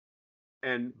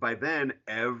 and by then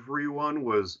everyone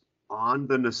was on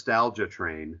the nostalgia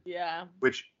train. Yeah.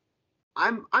 Which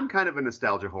I'm kind of a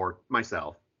nostalgia whore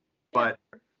myself, but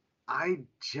I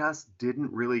just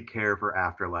didn't really care for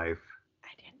Afterlife. I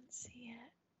didn't see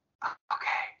it. Okay,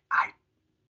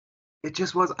 it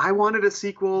just was. I wanted a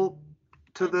sequel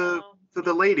to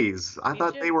the ladies. I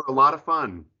thought they were a lot of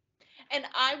fun. And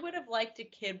I would have liked a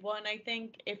kid one, I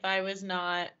think, if I was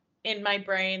not in my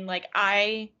brain. Like,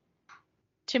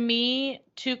 to me,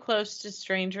 too close to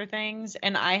Stranger Things,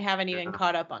 and I haven't even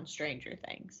caught up on Stranger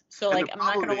Things. So, like, I'm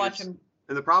not going to watch them.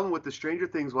 And the problem with the Stranger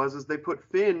Things is they put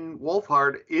Finn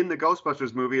Wolfhard in the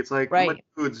Ghostbusters movie. It's like,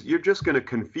 dudes, you're just going to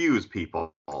confuse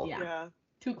people. Yeah.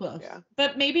 Too close. Yeah.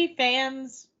 But maybe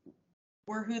fans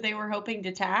were who they were hoping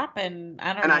to tap, and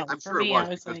I don't know. I'm sure it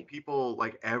was because people,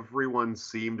 like, everyone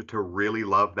seemed to really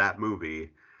love that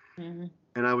movie. Mm-hmm.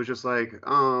 And I was just like,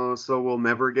 oh, so we'll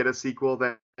never get a sequel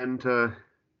then to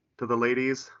the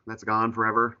ladies? That's gone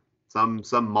forever. Some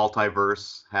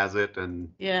multiverse has it, and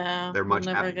they're much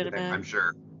happier with it, I'm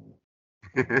sure.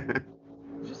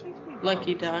 Just makes me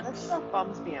lucky ducks. That stuff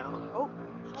bums me out. Oh,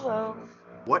 hello.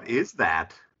 What is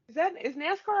that? Is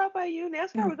NASCAR out by you?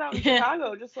 NASCAR was out in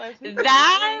Chicago just last week. Maybe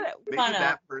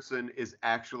that person is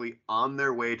actually on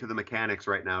their way to the mechanics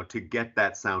right now to get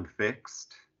that sound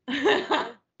fixed. We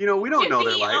don't know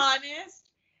their life.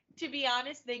 To be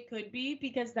honest, they could be,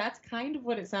 because that's kind of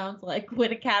what it sounds like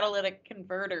when a catalytic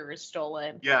converter is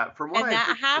stolen. Yeah, from what I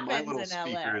heard from my little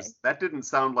speakers, that didn't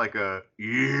sound like a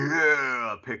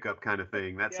pickup kind of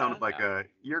thing. That sounded like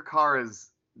your car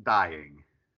is dying.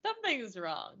 Something's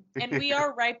wrong. And we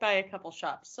are right by a couple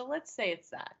shops, so let's say it's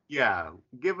that. Yeah,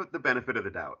 give it the benefit of the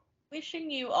doubt.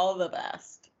 Wishing you all the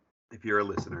best. If you're a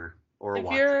listener or a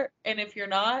watcher. If you're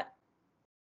not...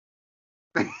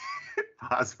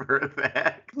 Pause for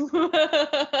effect.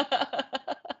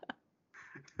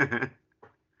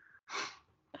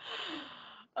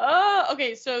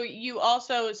 Okay. So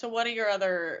one of your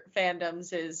other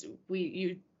fandoms is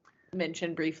you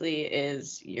mentioned briefly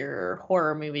is your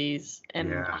horror movies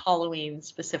and Halloween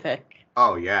specific.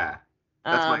 Oh yeah,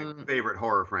 that's my favorite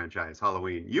horror franchise,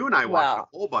 Halloween. You and I watched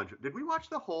a whole bunch. Did we watch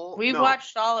the whole? We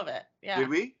watched all of it. Yeah. Did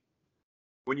we?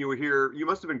 When you were here, you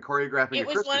must have been choreographing. It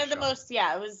was one of the most.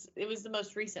 Yeah, it was the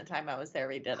most recent time I was there.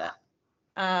 We did it.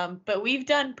 But we've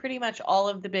done pretty much all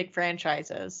of the big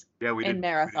franchises. Yeah, we did.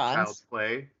 Marathons. We did Child's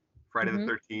Play, Friday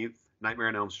the 13th, Nightmare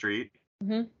on Elm Street.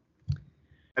 Mm-hmm.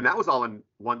 And that was all in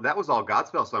one. That was all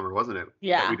Godspell summer, wasn't it?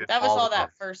 Yeah, that was all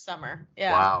that first summer.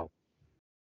 Yeah. Wow.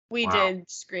 We did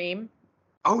Scream.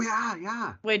 Oh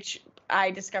yeah. Which I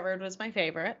discovered was my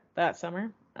favorite that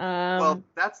summer. Well,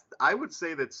 I would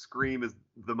say that Scream is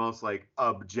the most like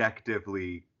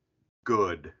objectively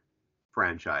good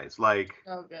franchise. Like,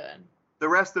 oh, good. The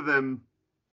rest of them,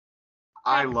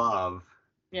 I love,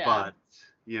 but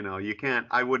you can't.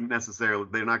 I wouldn't necessarily.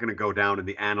 They're not going to go down in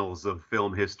the annals of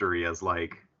film history as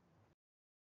like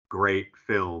great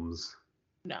films.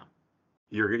 No.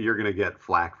 You're going to get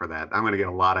flack for that. I'm going to get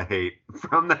a lot of hate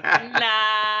from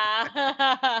that.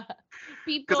 Nah.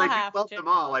 People because I do love them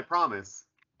all. I promise.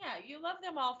 Yeah, you love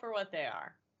them all for what they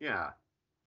are. Yeah.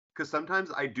 Because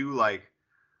sometimes I do like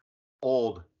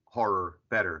old horror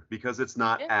better because it's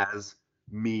not as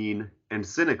mean and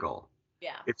cynical.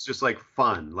 Yeah. It's just like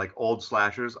fun. Like old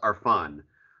slashers are fun.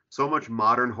 So much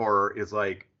modern horror is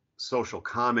like social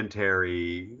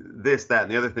commentary, this, that,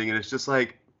 and the other thing. And it's just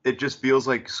like, it just feels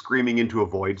like screaming into a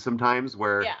void sometimes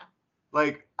where,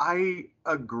 like, I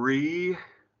agree,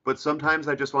 but sometimes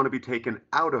I just want to be taken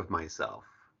out of myself.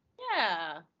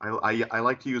 Yeah. I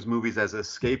like to use movies as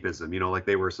escapism, like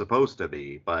they were supposed to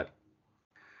be, but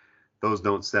those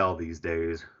don't sell these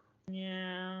days.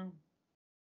 Yeah.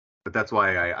 But that's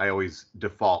why I always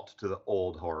default to the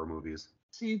old horror movies.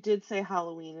 So you did say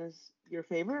Halloween is your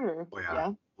favorite, or? Oh,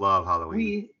 yeah. Love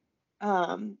Halloween.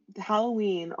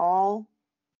 Halloween, all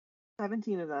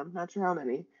 17 of them, not sure how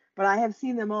many, but I have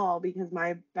seen them all because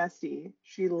my bestie,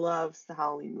 she loves the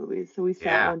Halloween movies. So we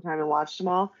sat one time and watched them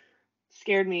all.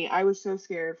 Scared me. I was so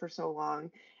scared for so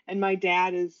long. And my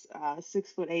dad is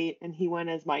 6'8", and he went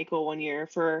as Michael one year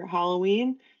for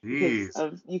Halloween. Jeez.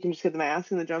 Because you can just get the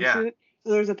mask and the jumpsuit. Yeah.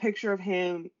 So there's a picture of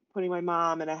him putting my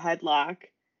mom in a headlock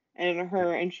and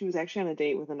her, and she was actually on a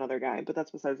date with another guy, but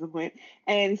that's besides the point.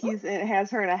 And it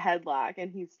has her in a headlock,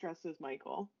 and he's dressed as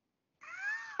Michael.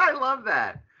 I love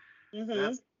that.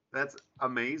 Mm-hmm. That's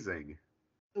amazing.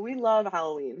 So we love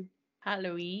Halloween.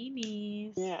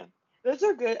 Halloweenies. Yeah. Those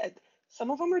are good. Some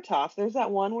of them are tough. There's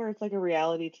that one where it's like a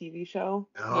reality TV show,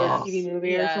 or a Oh, TV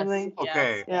movie or something.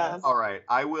 okay. Yeah. All right.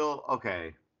 I will.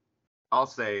 Okay. I'll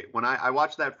say when I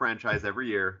watch that franchise every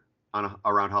year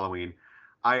around Halloween,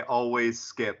 I always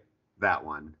skip that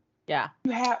one. Yeah.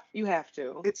 You have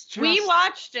to. It's just We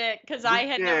watched it because I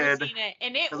had never did, seen it,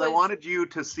 and it because was. I wanted you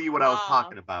to see what I was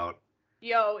talking about.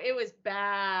 Yo, it was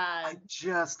bad. I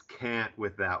just can't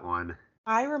with that one.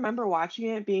 I remember watching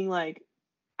it being like,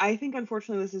 I think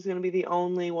unfortunately this is going to be the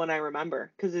only one I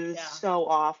remember because it is so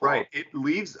awful. Right. It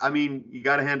leaves, I mean, you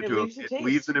got to hand it to him. It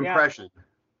leaves an impression.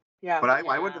 Yeah. But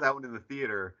I went to that one in the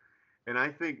theater, and I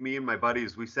think me and my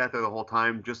buddies, we sat there the whole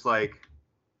time just like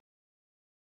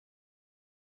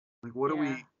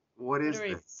what is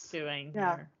this doing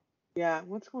here? Yeah,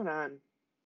 what's going on?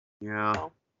 Yeah.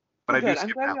 Oh. But I'm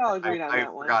glad we all agreed on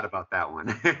that one. I forgot about that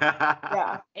one.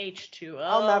 Yeah. H2O.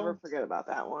 I'll never forget about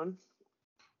that one.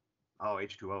 Oh,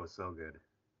 H2O is so good.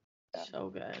 So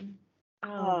good.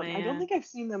 Oh, man. I don't think I've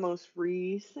seen the most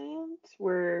recent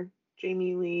where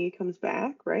Jamie Lee comes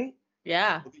back, right?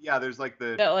 Yeah. Yeah, there's like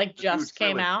the just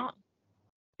came out.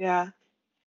 Yeah.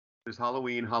 There's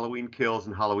Halloween, Halloween Kills,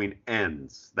 and Halloween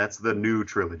Ends. That's the new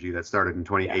trilogy that started in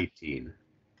 2018.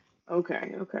 Yeah.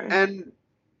 Okay. And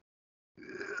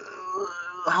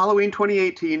Halloween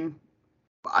 2018,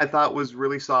 I thought was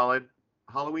really solid.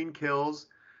 Halloween Kills,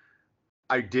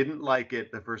 I didn't like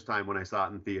it the first time when I saw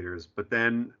it in theaters, but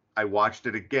then I watched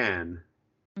it again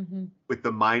with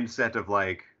the mindset of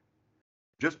like,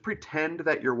 just pretend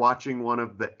that you're watching one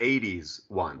of the 80s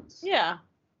ones. Yeah.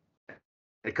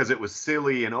 Because it was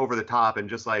silly and over the top and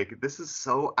just like, this is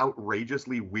so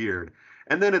outrageously weird.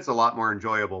 And then it's a lot more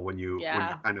enjoyable when you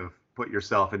kind of put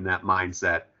yourself in that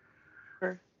mindset.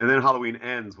 Sure. And then Halloween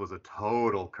Ends was a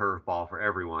total curveball for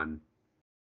everyone.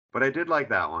 But I did like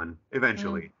that one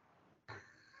eventually.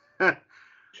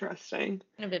 Interesting.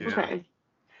 Eventually. Okay.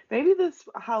 Maybe this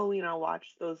Halloween I'll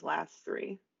watch those last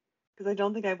three. Because I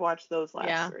don't think I've watched those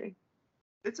last three.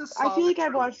 It's a I feel like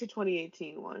I've watched the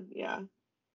 2018 one. Yeah.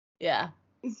 Yeah.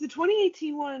 Is the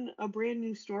 2018 one a brand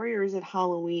new story or is it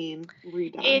Halloween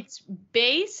redone? It's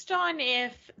based on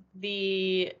if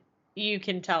you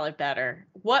can tell it better.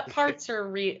 What parts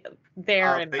are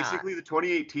there and basically, not? the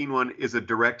 2018 one is a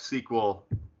direct sequel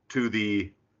to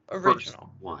the original first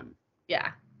one. Yeah.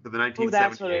 To the 1978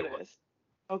 that's what it one. is.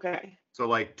 Okay. So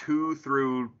like 2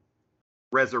 through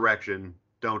Resurrection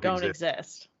don't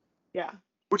exist. Yeah.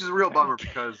 Which is a real bummer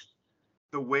because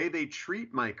the way they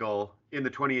treat Michael in the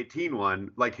 2018 one,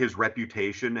 like his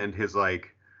reputation and his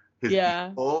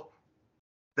evil,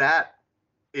 that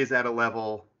is at a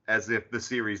level as if the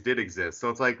series did exist. So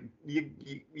it's like you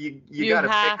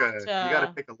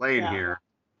gotta pick a lane here.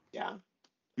 Yeah.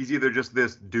 He's either just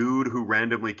this dude who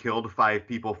randomly killed 5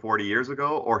 people 40 years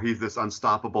ago, or he's this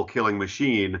unstoppable killing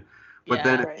machine. But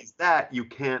then if he's that, you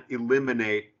can't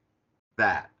eliminate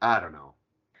that. I don't know.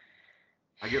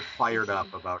 I get fired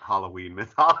up about Halloween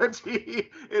mythology.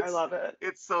 I love it.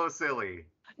 It's so silly.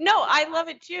 No, I love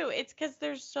it too. It's because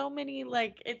there's so many,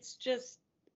 it's just.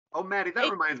 Oh, Maddie, that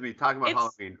reminds me, talking about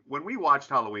Halloween. When we watched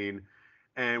Halloween,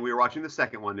 and we were watching the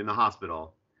second one in the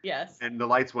hospital. Yes. And the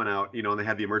lights went out, and they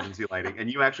had the emergency lighting, and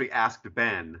you actually asked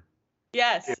Ben.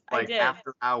 Yes, I did.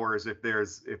 After hours, if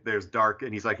there's dark,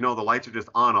 and he's like, no, the lights are just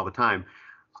on all the time.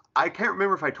 I can't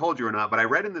remember if I told you or not, but I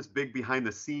read in this big behind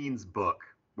the scenes book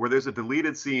where there's a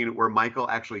deleted scene where Michael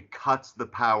actually cuts the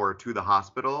power to the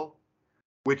hospital,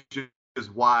 which is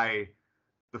why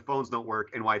the phones don't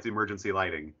work and why it's emergency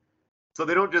lighting. So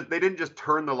they didn't just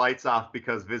turn the lights off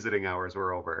because visiting hours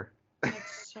were over.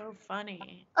 That's so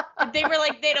funny. They were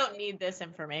like, they don't need this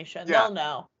information. Yeah. They'll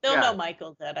know. They'll know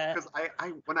Michael did it. Because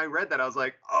I when I read that, I was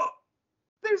like, oh,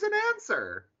 there's an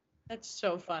answer. That's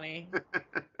so funny.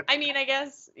 I mean, I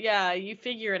guess, you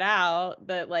figure it out,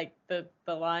 that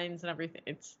the lines and everything.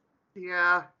 It's.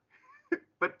 Yeah.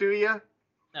 But do you?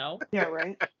 No. Yeah,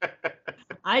 right.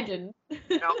 I didn't.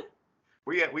 No.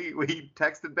 We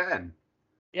texted Ben.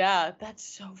 Yeah, that's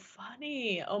so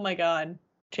funny. Oh my God.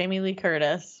 Jamie Lee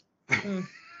Curtis.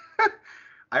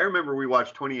 I remember we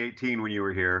watched 2018 when you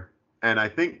were here, and I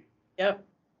think. Yep.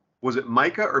 Was it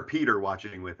Micah or Peter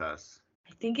watching with us?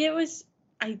 I think it was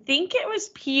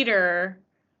Peter.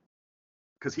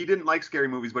 Because he didn't like scary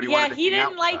movies, but he wanted to hang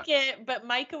out with us. Yeah, he didn't like it, but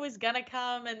Micah was gonna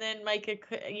come, and then Micah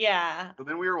could. Yeah. So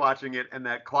then we were watching it, and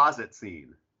that closet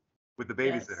scene with the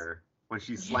babysitter when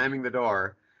she's slamming the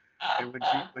door, and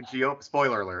when she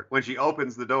spoiler alert, when she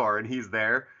opens the door and he's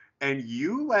there, and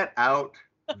you let out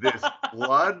this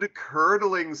blood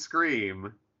curdling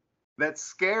scream that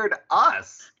scared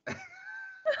us,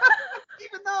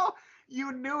 even though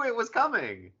you knew it was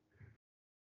coming.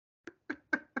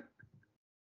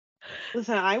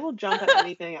 Listen, I will jump at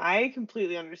anything. I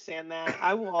completely understand that.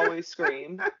 I will always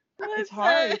scream. It's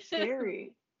hard. It's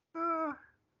scary. That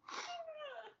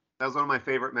was one of my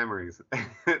favorite memories.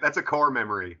 That's a core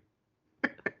memory.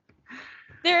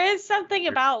 There is something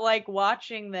about like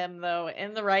watching them though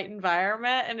in the right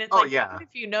environment, and it's even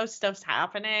if you know stuff's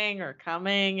happening or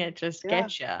coming, it just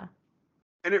gets you.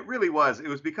 And it really was. It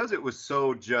was because it was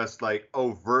so just like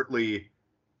overtly,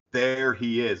 there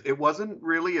he is. It wasn't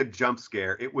really a jump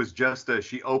scare. It was just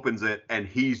she opens it and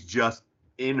he's just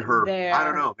in her. There. I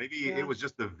don't know. Maybe it was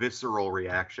just the visceral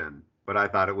reaction, but I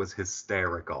thought it was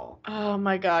hysterical. Oh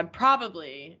my God,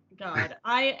 probably. God,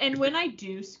 and when I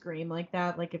do scream like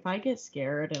that, like if I get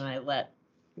scared and I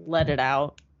let it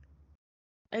out,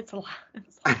 it's loud.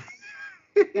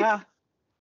 Yeah.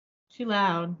 Too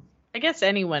loud. I guess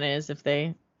anyone is if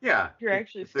they. Yeah. You're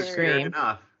actually scared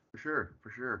enough. For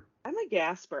sure. I'm a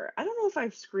gasper. I don't know if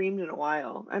I've screamed in a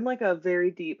while. I'm like a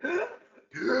very deep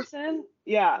person.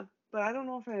 Yeah, but I don't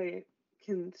know if I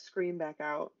can scream back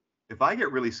out. If I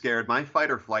get really scared, my fight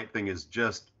or flight thing is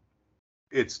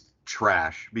it's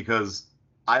trash because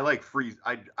I like freeze.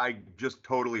 I just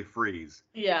totally freeze.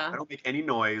 Yeah. I don't make any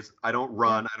noise. I don't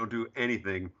run. I don't do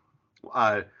anything.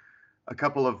 A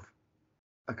couple of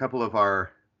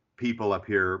our people up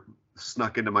here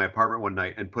snuck into my apartment one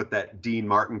night and put that Dean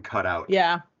Martin cutout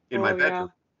in my bedroom. Yeah.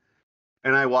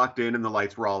 And I walked in and the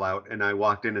lights were all out and I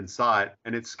walked in and saw it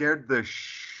and it scared the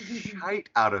shite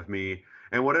out of me.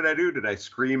 And what did I do? Did I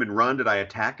scream and run? Did I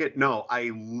attack it? No,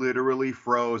 I literally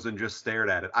froze and just stared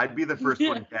at it. I'd be the first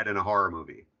one dead in a horror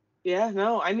movie. Yeah,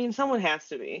 no, I mean someone has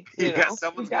to be. You know?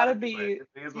 Someone's gotta be.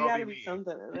 You gotta be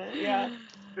something in it. Yeah.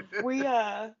 We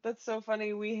that's so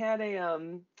funny. We had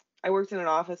I worked in an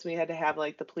office. We had to have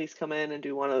like the police come in and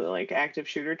do one of the like active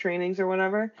shooter trainings or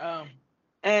whatever. Oh.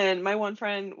 And my one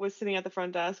friend was sitting at the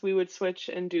front desk. We would switch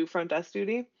and do front desk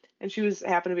duty. And she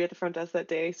happened to be at the front desk that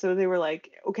day. So they were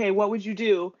like, okay, what would you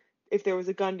do if there was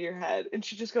a gun to your head? And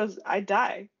she just goes, I'd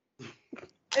die.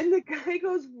 And the guy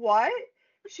goes, what?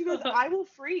 She goes, I will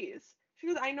freeze. She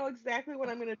goes, I know exactly what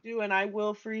I'm going to do and I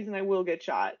will freeze and I will get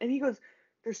shot. And he goes,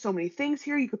 there's so many things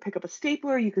here. You could pick up a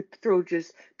stapler. You could throw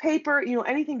just paper,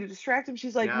 anything to distract him.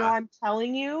 She's like, no, I'm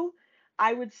telling you,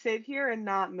 I would sit here and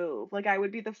not move. Like I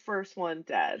would be the first one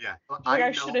dead. Yeah. Like,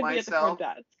 I shouldn't be at the front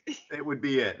desk. It would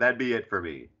be it. That'd be it for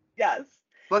me. Yes.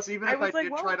 Plus, even if I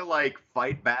did try to like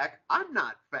fight back, I'm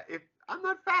not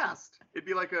fast. It'd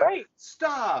be like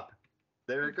stop.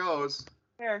 There it goes.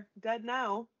 There, dead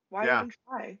now. Why even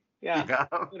try? Yeah.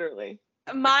 Literally.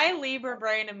 My Libra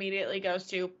brain immediately goes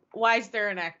to, why is there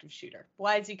an active shooter?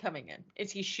 Why is he coming in?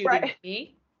 Is he shooting at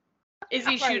me? Is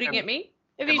he shooting at me?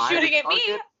 If he's shooting at me,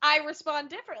 I respond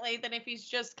differently than if he's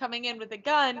just coming in with a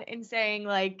gun and saying,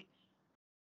 like,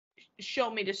 show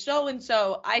me to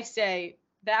so-and-so. I say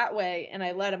that way, and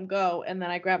I let him go, and then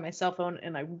I grab my cell phone,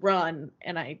 and I run,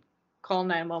 and I call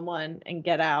 911 and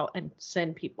get out and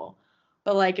send people.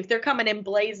 But, like, if they're coming in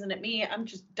blazing at me, I'm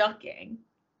just ducking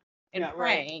and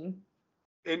praying.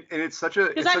 And it's such a...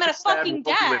 Because I'm at a fucking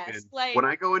desk. Like, when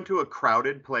I go into a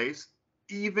crowded place,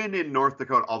 even in North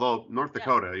Dakota, although North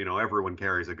Dakota, everyone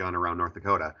carries a gun around North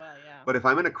Dakota. Well, yeah. But if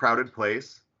I'm in a crowded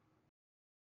place,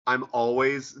 I'm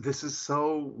always... This is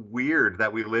so weird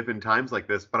that we live in times like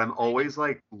this, but I'm always,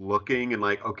 like, looking and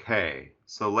like, okay,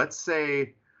 so let's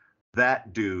say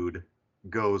that dude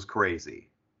goes crazy.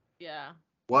 Yeah.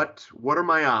 What are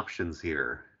my options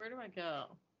here? Where do I go?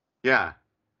 Yeah.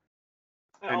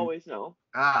 I always know.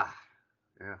 Yeah.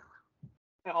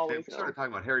 I always know. We started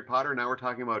talking about Harry Potter, now we're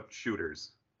talking about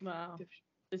shooters. Wow.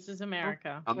 This is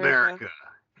America. America.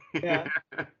 Yeah.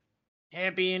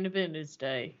 Happy Independence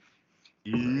Day.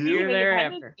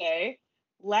 Independence Day.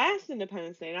 Last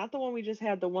Independence Day, not the one we just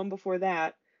had, the one before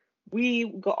that. We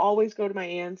always go to my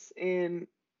aunt's in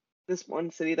this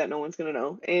one city that no one's going to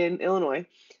know, in Illinois.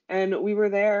 And we were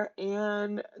there,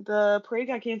 and the parade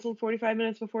got canceled 45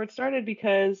 minutes before it started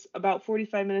because about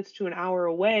 45 minutes to an hour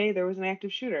away, there was an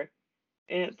active shooter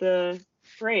at the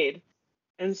parade.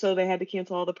 And so they had to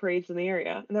cancel all the parades in the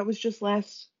area. And that was just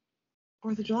last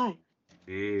 4th of July.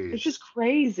 Jeez. It's just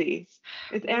crazy.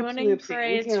 It's absolutely obscene.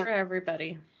 Parades for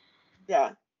everybody.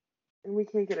 Yeah. And we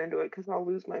can't get into it because I'll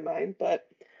lose my mind. But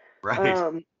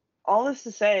right. All this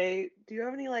to say, do you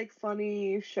have any like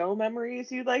funny show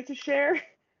memories you'd like to share?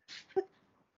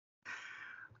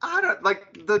 I don't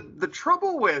like the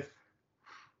trouble with.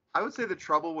 I would say the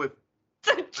trouble with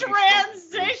the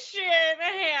transition,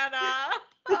 Hannah.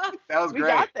 That was great. We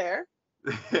got there.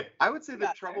 I would say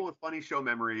the trouble with funny show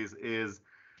memories is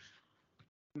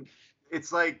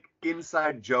it's like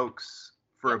inside jokes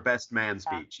for a best man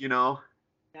speech,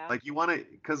 Yeah. Like you want to,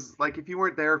 because like if you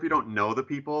weren't there, if you don't know the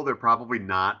people, they're probably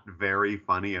not very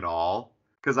funny at all.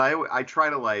 Because I try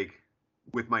to like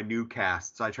with my new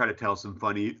casts, I try to tell some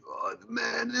funny, oh,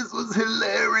 man, this was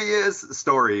hilarious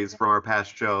stories from our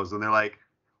past shows, and they're like,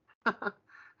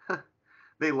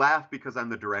 they laugh because I'm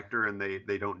the director and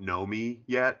they don't know me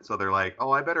yet, so they're like,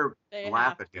 oh, I better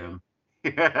laugh at him.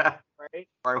 Yeah. Right.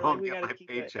 Or I Like, won't we get gotta my keep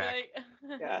it. paycheck.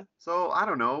 Yeah. So I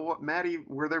don't know, what Maddie,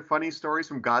 were there funny stories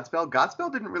from Godspell?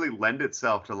 Godspell didn't really lend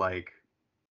itself to like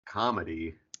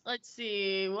comedy. Let's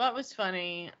see, what was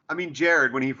funny? I mean,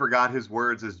 Jared, when he forgot his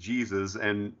words as Jesus,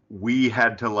 and we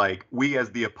had to like, we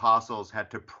as the apostles had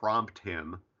to prompt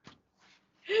him.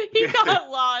 He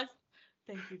got lost.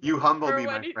 Thank you. You humble Or me,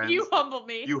 what my did- friends. You humble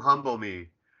me. You humble me.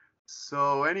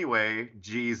 So anyway,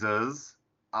 Jesus,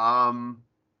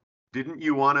 didn't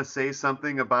you want to say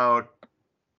something about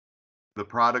the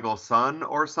prodigal son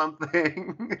or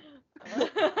something?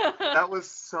 That was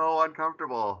so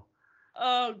uncomfortable.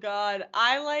 Oh God,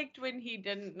 I liked when he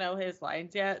didn't know his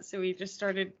lines yet, so he just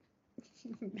started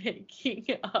making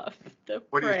up the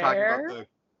When he was talking about prayer. the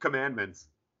commandments,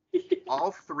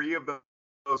 all three of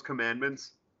those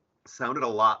commandments sounded a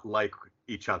lot like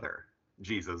each other.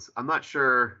 Jesus, I'm not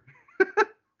sure.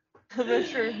 I'm not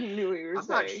sure he knew what you were I'm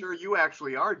saying. not sure you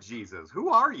actually are Jesus. Who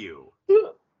are you?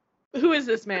 Who is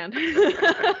this man?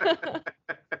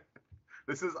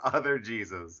 This is other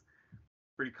Jesus.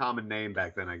 Pretty common name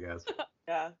back then, I guess.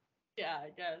 Yeah. Yeah, I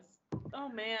guess. Oh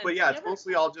man. But yeah, it's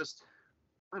mostly all just,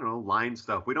 I don't know, line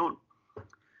stuff. We don't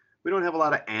have a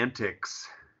lot of antics.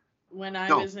 When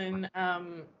I was in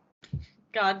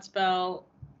Godspell,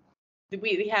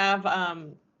 we have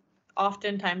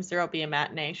oftentimes there will be a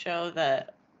matinee show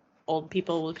that old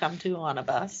people will come to on a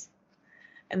bus,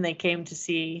 and they came to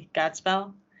see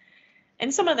Godspell,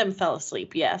 and some of them fell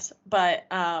asleep, yes, but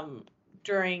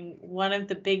during one of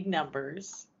the big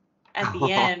numbers at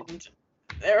the end,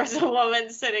 there was a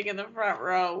woman sitting in the front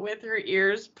row with her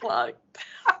ears plugged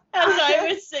as I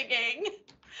was singing.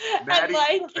 Maddie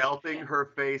and like belting her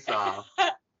face off.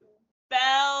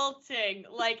 Belting.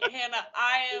 Like, Hannah,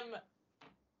 I am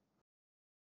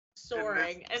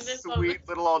soaring. And And this sweet woman,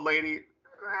 little old lady,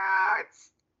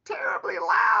 it's terribly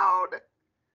loud.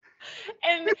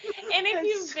 and if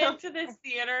you've been to this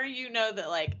theater, you know that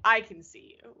like I can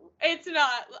see you. It's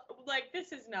not like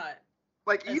this is not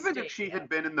like a even if she stadium. had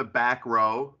been in the back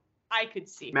row, I could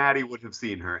see her. Maddie would have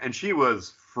seen her, and she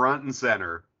was front and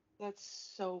center.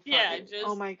 That's so funny. Yeah, just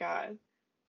oh my God.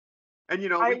 And you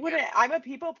know, I wouldn't. I'm a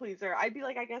people pleaser. I'd be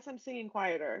like, I guess I'm singing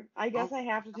quieter. I guess Oh, I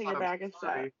have to take God, it I'm back so a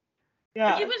sorry. step.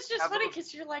 Yeah. it was just Have funny those-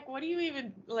 because you're like, what do you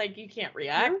even like? You can't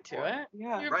react to it.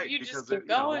 Yeah. Right, You because just it, keep you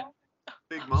know, going.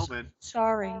 big moment.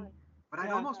 Sorry. But I'd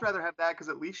Yeah. almost rather have that because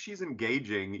at least she's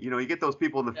engaging. You know, you get those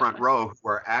people in the front row who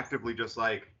are actively just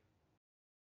like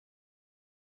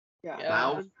Yeah.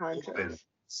 mouth Unconscious. open,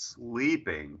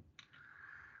 sleeping.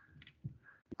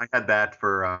 I had that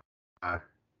for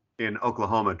in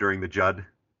Oklahoma during the Judd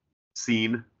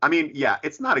scene. I mean, yeah,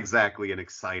 it's not exactly an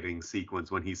exciting sequence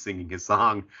when he's singing his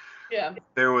song. Yeah.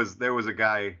 There was a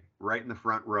guy right in the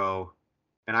front row,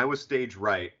 and I was stage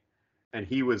right, and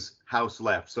he was house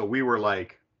left. So we were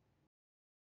like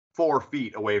 4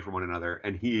 feet away from one another,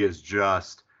 and he is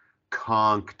just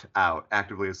conked out,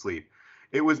 actively asleep.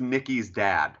 It was Nikki's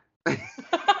dad.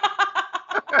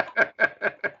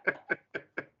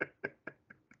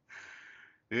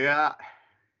 Yeah.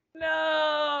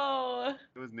 No.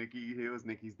 It was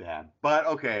Nikki's dad. But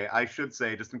okay, I should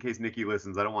say, just in case Nikki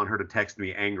listens, I don't want her to text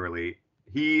me angrily.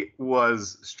 He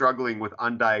was struggling with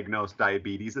undiagnosed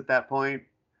diabetes at that point.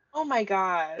 Oh my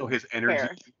God. So his energy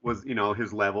was, you know,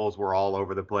 his levels were all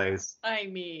over the place. I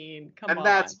mean, come on. And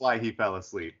that's why he fell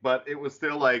asleep. But it was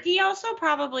still like He also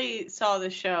probably saw the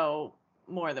show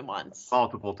more than once.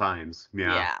 multiple times.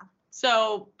 Yeah.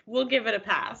 So we'll give it a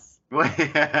pass. But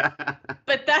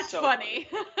that's So funny.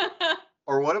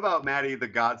 Or what about Maddie, the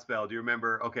Godspell? Do you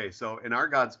remember? Okay, so in our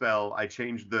Godspell, I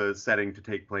changed the setting to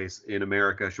take place in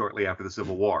America shortly after the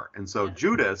Civil War. And so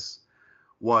Judas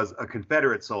was a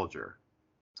Confederate soldier.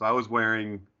 So I was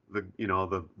wearing the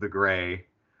gray,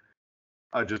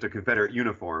 just a Confederate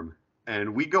uniform.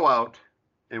 And we go out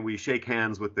and we shake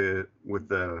hands with the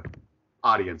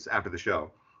audience after the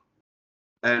show.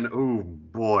 And oh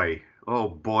boy,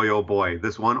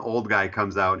 this one old guy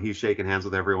comes out and he's shaking hands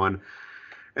with everyone.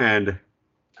 And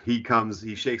he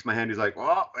shakes my hand. He's like,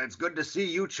 "Well, it's good to see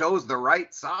you chose the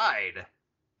right side."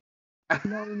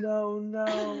 No. What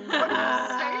do you say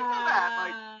to that?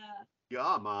 Like,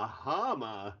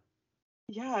 Yamahama.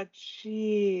 Yeah,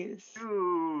 jeez.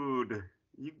 Dude,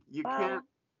 you can't.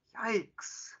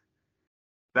 Yikes.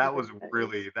 That was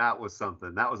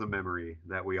something. That was a memory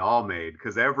that we all made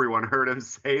because everyone heard him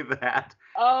say that.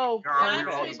 Oh, We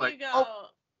were all That's just when like, you go. oh,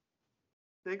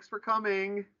 thanks for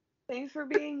coming. Thanks for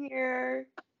being here.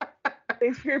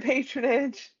 Thanks for your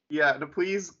patronage. Yeah, to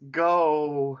please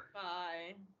go.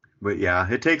 Bye. But yeah,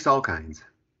 it takes all kinds.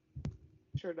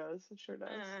 Sure does. It sure does.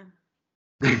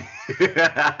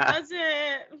 That's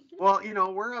it. Well,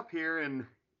 we're up here in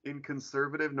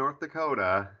conservative North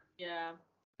Dakota. Yeah.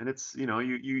 And it's,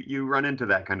 you run into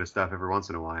that kind of stuff every once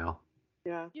in a while.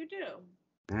 Yeah. You do.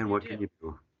 And what can you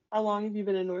do? How long have you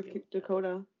been in North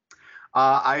Dakota?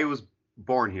 I was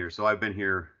born here, so I've been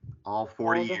here all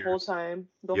 40 years. The whole time.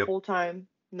 The whole time.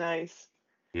 Nice.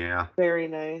 Yeah. Very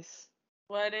nice.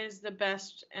 What is the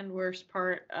best and worst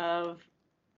part of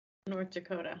North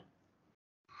Dakota?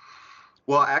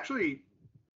 Well, actually,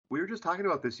 we were just talking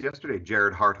about this yesterday,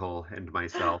 Jared Hartle and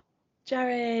myself.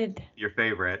 Jared. Your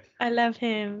favorite. I love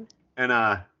him. And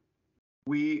I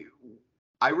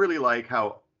really like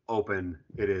how open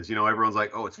it is. Everyone's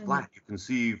like, oh, it's flat. You can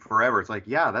see forever. It's like,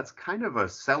 yeah, that's kind of a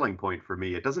selling point for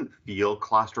me. It doesn't feel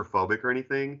claustrophobic or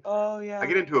anything. Oh, yeah. I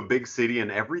get into a big city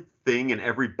and everything and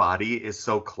everybody is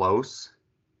so close.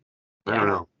 I don't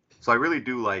know. So I really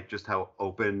do like just how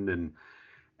open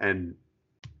and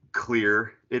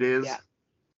clear it is. Yeah.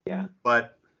 Yeah.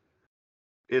 But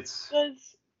it's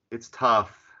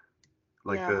tough.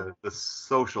 Like the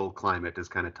social climate is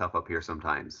kind of tough up here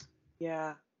sometimes.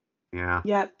 Yeah. Yeah.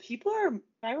 Yeah, people are, if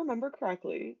I remember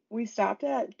correctly, we stopped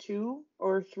at 2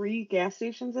 or 3 gas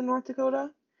stations in North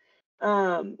Dakota.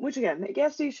 Which again,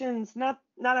 gas stations, not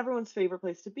everyone's favorite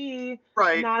place to be.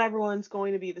 Right. Not everyone's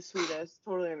going to be the sweetest.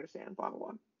 Totally understand, blah, blah,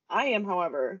 blah. I am,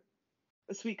 however,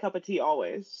 a sweet cup of tea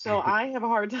always. So I have a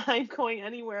hard time going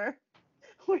anywhere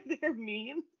where they're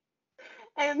mean.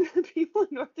 And the people in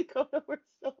North Dakota were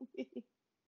so mean.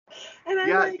 And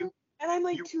I'm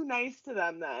like too nice to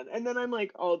them then. And then I'm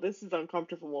like, oh, this is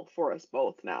uncomfortable for us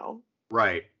both now.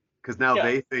 Right. Because now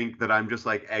they think that I'm just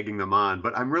like egging them on,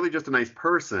 but I'm really just a nice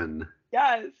person.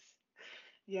 Yes.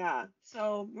 Yeah.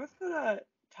 So North Dakota,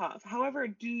 tough. However,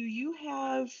 do you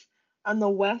have on the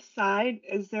west side,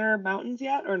 is there mountains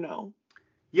yet or no?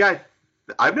 Yeah,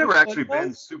 I've never actually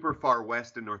been super far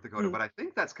west in North Dakota, but I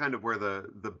think that's kind of where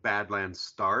the Badlands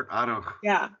start. I don't know.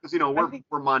 Yeah. Because,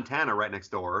 we're Montana right next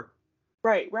door.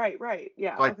 Right.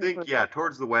 Yeah. So I think,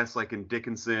 towards the west, like in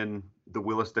Dickinson, the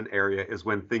Williston area is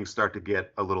when things start to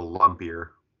get a little lumpier.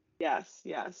 Yes.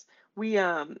 We,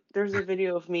 there's a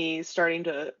video of me starting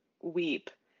to weep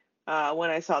when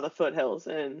I saw the foothills,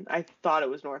 and I thought it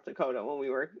was North Dakota when we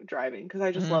were driving, because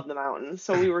I just love the mountains.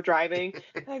 So we were driving,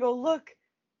 and I go, look,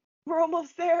 we're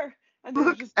almost there. And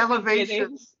there's just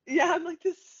elevation. Yeah, I'm like,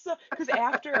 this is so, because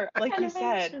after, like you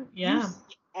said, you see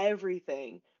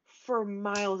everything for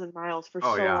miles and miles for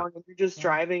so long, and you're just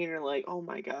driving, and you're like, oh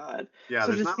my god. Yeah, so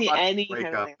there's just not a lot any to break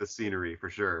kind up of the scenery for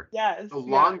sure. Yes. The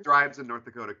long drives in North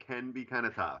Dakota can be kind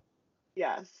of tough.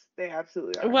 Yes, they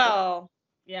absolutely are. Well,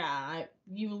 yeah,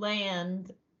 you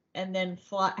land and then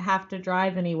have to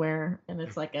drive anywhere, and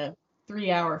it's like a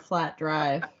 3-hour flat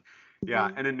drive.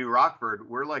 Yeah, and in New Rockford,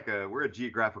 we're a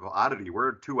geographical oddity.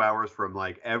 We're 2 hours from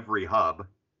like every hub,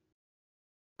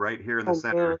 right here in the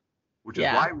center, which is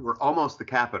why we were almost the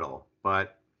capital,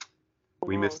 but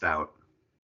we missed out.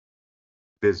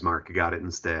 Bismarck got it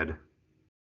instead.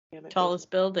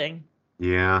 Tallest building.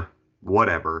 Yeah,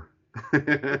 whatever.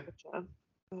 It's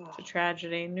a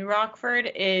tragedy. New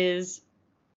Rockford is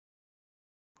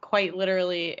quite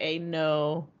literally a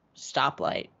no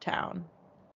stoplight town.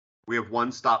 We have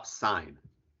one stop sign.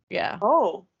 Yeah.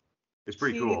 Oh. It's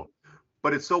pretty cool.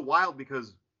 But it's so wild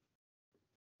because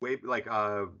way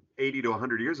 80 to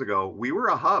 100 years ago, we were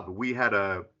a hub. We had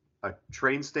a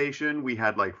train station. We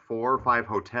had like 4 or 5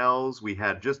 hotels. We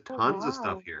had just tons of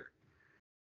stuff here.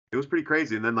 It was pretty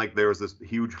crazy. And then there was this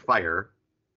huge fire.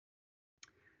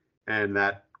 And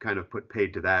that kind of put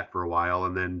paid to that for a while.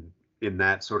 And then in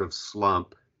that sort of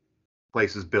slump,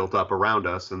 places built up around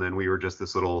us. And then we were just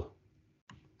this little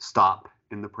stop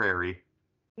in the prairie.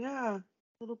 Yeah,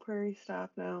 little prairie stop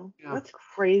now. Yeah. That's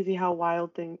crazy how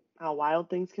wild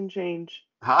things can change.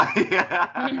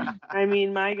 Yeah. I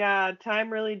mean, my God,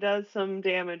 time really does some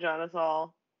damage on us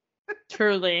all.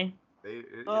 Truly. It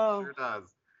sure does.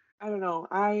 I don't know.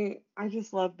 I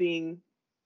just love being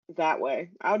that way,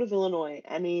 out of Illinois,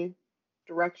 any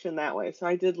direction that way. So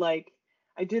I did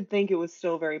think it was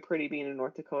still very pretty being in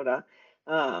North Dakota.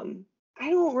 I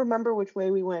don't remember which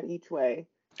way we went each way.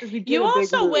 You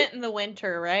also went in the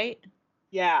winter, right?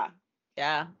 Yeah.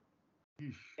 Yeah.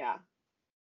 Yeah.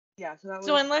 Yeah.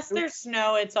 So unless there's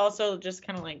snow, it's also just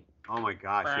kind of like. Oh my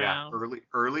gosh! brown. Yeah,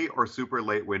 early or super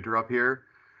late winter up here.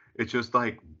 It's just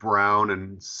like brown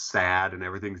and sad and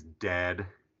everything's dead.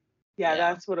 Yeah,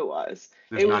 Yeah. that's what it was.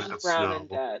 There's It not was enough just brown snow. and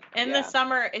dead. In the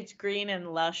summer, it's green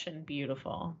and lush and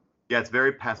beautiful. Yeah, it's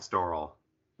very pastoral.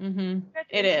 Mm-hmm. That's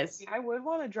It is. interesting. I would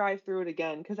want to drive through it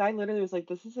again because I literally was like,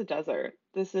 "This is a desert.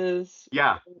 This is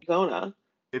Yeah, Arizona."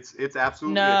 it's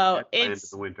absolutely No, a dead land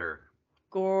it's in the winter.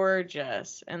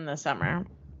 gorgeous in the summer.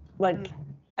 Like,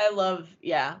 I love,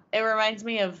 yeah. It reminds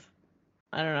me of,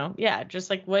 I don't know, yeah, just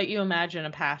like what you imagine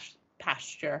a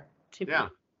pasture to be. Yeah.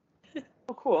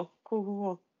 Oh,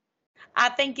 cool. I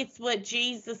think it's what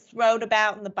Jesus wrote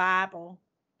about in the Bible.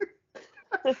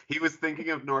 He was thinking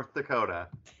of North Dakota.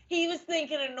 He was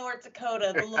thinking of North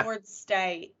Dakota, the Lord's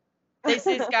state. This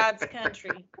is God's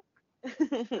country.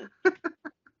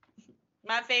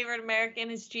 My favorite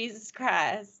American is Jesus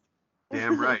Christ.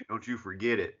 Damn right. Don't you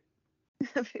forget it.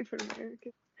 Favorite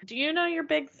American. Do you know your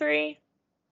big three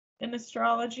in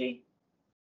astrology?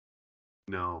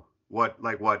 No. What?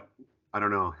 I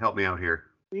don't know. Help me out here.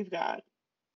 We've got,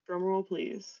 drum roll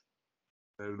please.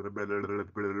 Thank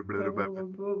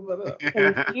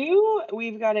you.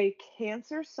 We've got a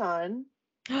Cancer sun,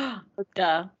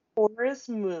 Duh. Taurus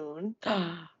moon,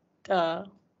 Duh.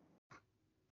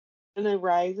 and a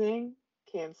rising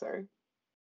Cancer.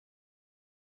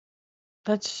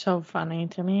 That's so funny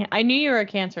to me. I knew you were a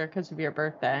Cancer because of your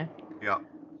birthday. Yeah.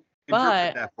 But-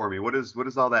 Interpret that for me. What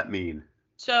does all that mean?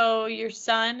 So your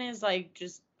sun is like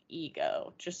just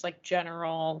ego, just like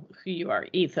general who you are,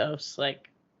 ethos, like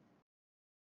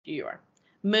who you are.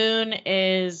 Moon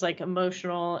is like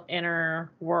emotional,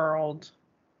 inner world,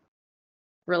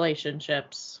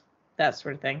 relationships, that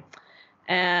sort of thing.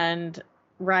 And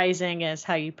rising is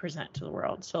how you present to the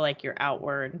world. So like your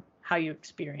outward, how you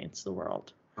experience the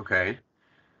world. Okay.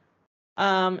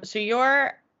 So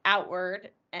your outward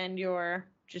and your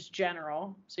just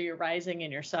general, so your rising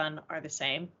and your sun are the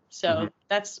same. So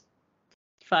that's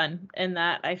fun in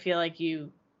that I feel like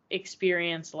you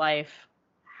experience life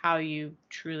how you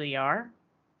truly are.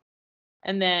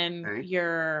 And then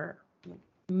your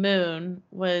moon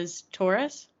was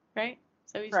Taurus, right?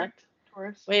 So Correct.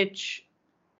 Taurus. Which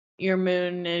your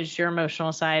moon is your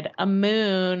emotional side. A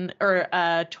moon or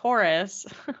a Taurus.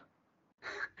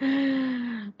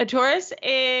 A Taurus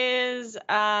is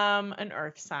an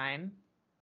earth sign.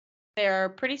 They're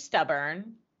pretty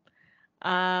stubborn.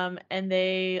 And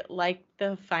they like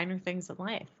the finer things in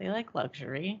life. They like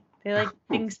luxury. They like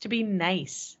things to be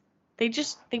nice. They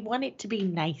want it to be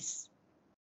nice.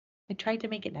 I tried to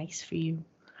make it nice for you.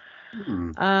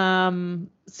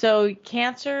 So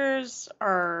Cancers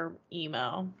are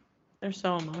emo. They're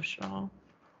so emotional.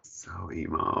 So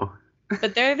emo.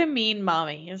 But they're the mean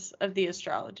mommies of the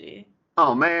astrology.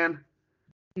 Oh man.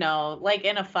 No, like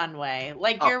in a fun way.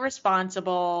 Like you're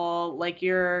responsible, like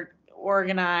you're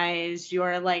organized,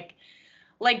 you're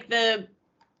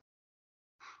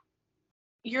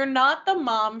you're not the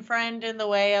mom friend in the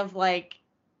way of like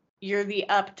you're the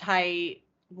uptight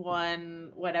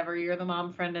one, whatever. You're the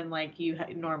mom friend and like you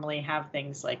normally have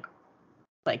things like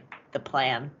the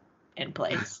plan in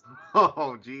place.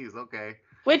 Oh geez, okay.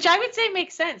 Which I would say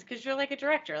makes sense because you're like a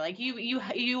director. Like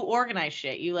you organize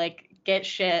shit. You like get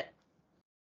shit.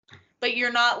 But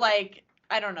you're not like,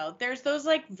 I don't know. There's those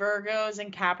like Virgos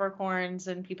and Capricorns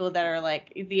and people that are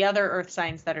like the other earth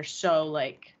signs that are so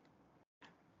like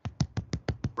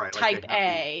type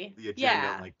A. The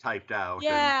agenda like typed out.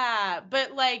 Yeah,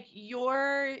 but like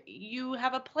you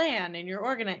have a plan and you're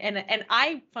organized and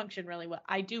I function really well.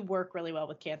 I do work really well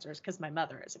with Cancers because my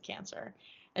mother is a Cancer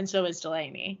and so is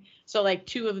Delaney. So like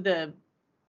two of the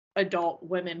adult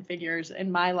women figures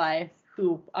in my life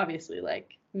who obviously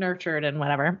like nurtured and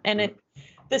whatever. And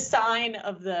the sign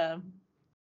of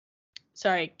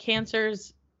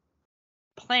Cancer's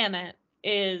planet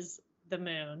is the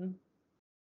moon.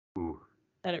 Ooh.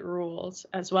 That it rules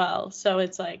as well. So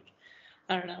it's like,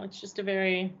 I don't know, it's just a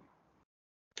very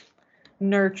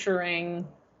nurturing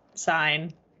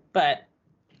sign, but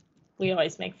we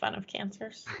always make fun of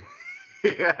Cancers.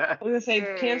 Yeah. I was gonna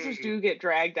say Cancers do get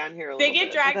dragged on here a little bit. They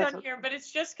get dragged on here, but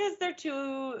it's just because they're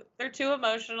too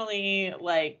emotionally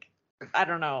like, I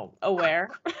don't know, aware.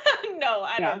 No,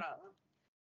 I don't know.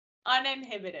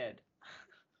 Uninhibited.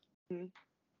 All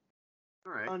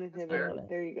right. Uninhibited.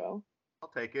 There you go. I'll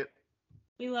take it.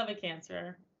 We love a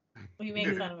Cancer. We make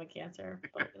fun of a Cancer.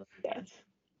 But we love a Cancer.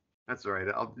 That's all right.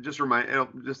 I'll just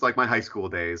just like my high school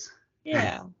days.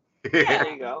 Yeah.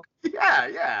 There you go.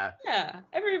 Yeah. Yeah.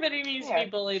 Everybody needs to be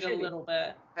bullied a little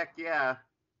bit. Heck yeah.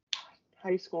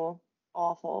 High school.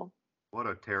 Awful. What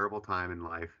a terrible time in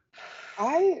life.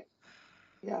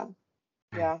 Yeah.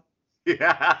 Yeah.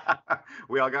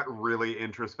 We all got really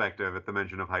introspective at the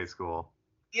mention of high school.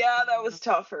 Yeah, that was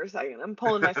tough for a second. I'm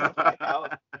pulling myself back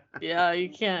out. Yeah, you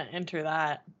can't enter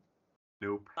that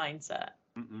Nope. mindset.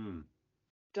 Mm-mm.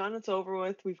 Done, it's over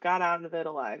with. We've got out of it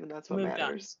alive, and that's what Moved on.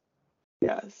 matters.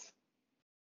 Yes.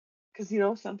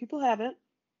 Because, some people haven't.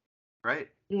 Right.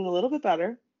 Doing a little bit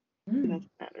better, and that's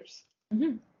what matters.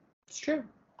 Mm-hmm. It's true.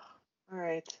 All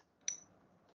right.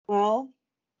 Well,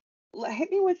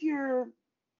 hit me with your...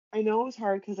 I know it was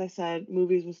hard because I said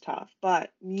movies was tough,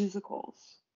 but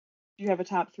musicals. Do you have a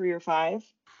top 3 or 5?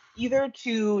 Either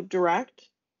to direct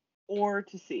or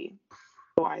to see.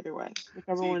 So either way.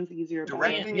 Whichever one's easier.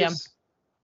 Directing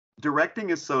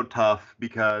is so tough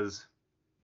because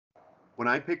when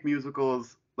I pick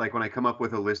musicals, like when I come up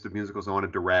with a list of musicals I want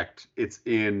to direct, it's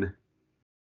in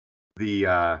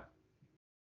the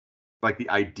like the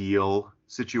ideal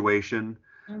situation.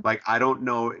 Mm-hmm. Like I don't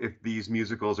know if these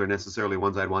musicals are necessarily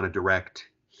ones I'd want to direct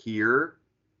here.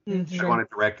 Mm-hmm. I want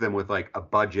to direct them with like a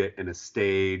budget and a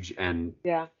stage and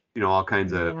all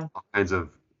kinds of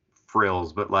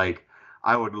frills. But like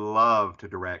I would love to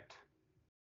direct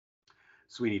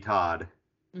Sweeney Todd.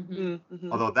 Mm-hmm.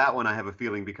 Mm-hmm. Although that one I have a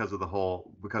feeling because of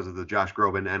the Josh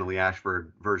Groban, Annalee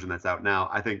Ashford version that's out now,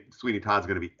 I think Sweeney Todd's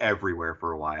going to be everywhere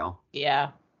for a while.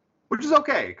 Yeah. Which is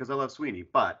okay because I love Sweeney,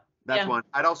 but that's one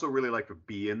I'd also really like to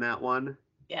be in that one.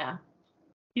 Yeah.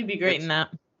 You'd be great in that.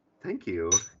 Thank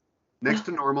you. Next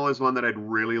to Normal is one that I'd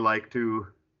really like to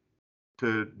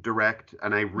direct,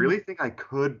 and I really think I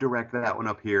could direct that one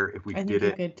up here if we did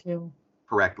it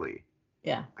correctly.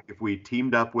 Yeah. Like if we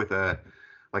teamed up with a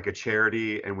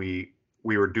charity and we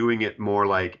were doing it more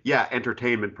like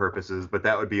entertainment purposes, but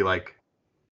that would be like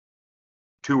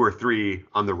 2 or 3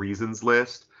 on the reasons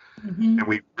list. Mm-hmm. And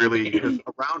we really, because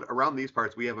around these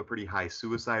parts we have a pretty high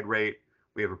suicide rate,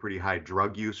 we have a pretty high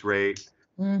drug use rate,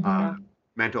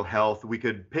 mental health. We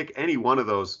could pick any one of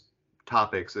those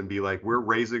topics and be like, we're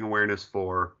raising awareness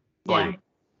for blank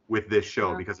with this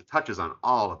show because it touches on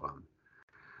all of them.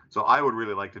 So I would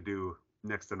really like to do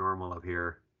Next to Normal up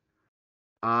here.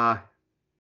 I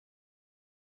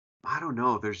don't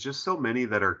know. There's just so many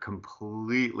that are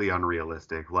completely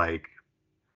unrealistic, like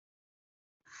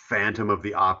Phantom of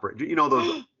the Opera.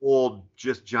 Those old,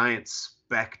 just giant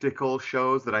spectacle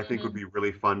shows that I think would be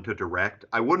really fun to direct.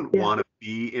 I wouldn't want to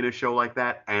be in a show like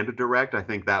that and to direct. I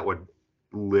think that would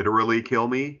literally kill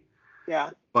me. Yeah.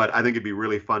 But I think it'd be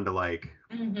really fun to like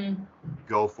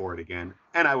go for it again.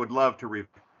 And I would love to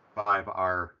revive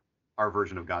our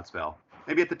version of Godspell.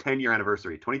 Maybe at the 10-year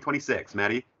anniversary, 2026.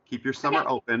 Maddie, keep your summer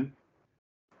open.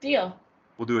 Deal.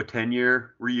 We'll do a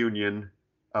 10-year reunion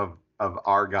of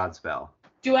our Godspell.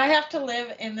 Do I have to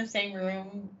live in the same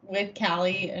room with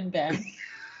Callie and Ben?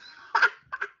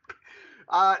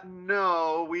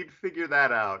 No, we'd figure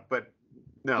that out, but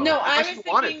no. No, I was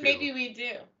thinking maybe we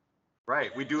do.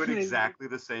 Right, we do it exactly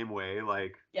the same way,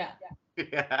 like. Yeah.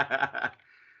 Yeah.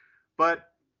 But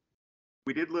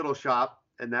we did Little Shop,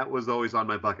 and that was always on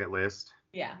my bucket list.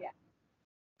 Yeah.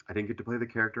 I didn't get to play the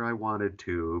character I wanted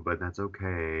to, but that's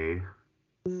okay.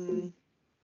 Because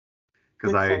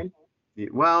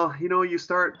you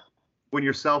start when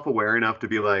you're self-aware enough to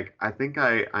be like, I think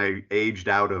I aged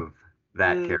out of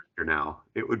that character now.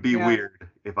 It would be weird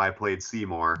if I played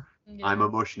Seymour. Yeah. I'm a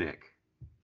Mushnik.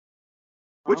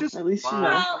 Which is at least fine.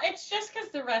 Well, it's just because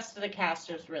the rest of the cast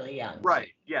is really young.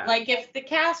 Right, yeah. Like, if the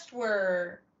cast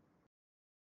were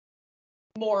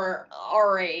more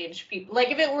our age people, like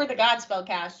if it were the Godspell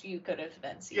cast, you could have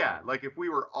been Seymour. Yeah, like if we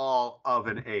were all of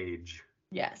an age.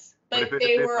 Yes. But if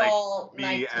they were like all me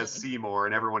 19. As Seymour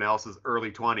and everyone else is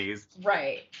early 20s.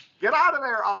 Right. Get out of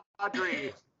there,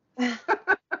 Audrey!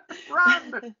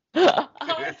 Run!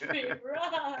 Audrey,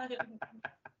 run!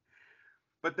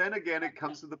 But then again, it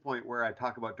comes to the point where I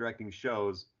talk about directing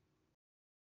shows,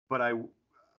 but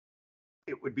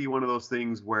it would be one of those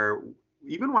things where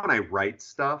even when I write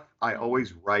stuff, I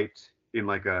always write in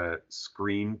like a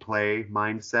screenplay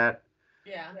mindset.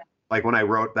 Yeah. Like when I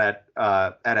wrote that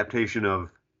adaptation of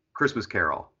Christmas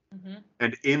Carol,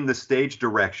 and in the stage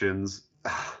directions,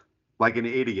 like an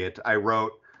idiot, I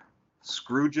wrote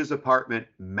Scrooge's apartment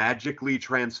magically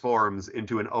transforms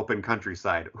into an open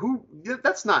countryside.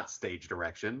 That's not stage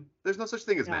direction. There's no such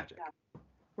thing as magic.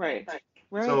 Right.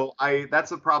 So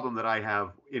that's a problem that I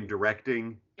have in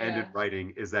directing and in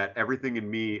writing, is that everything in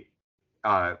me,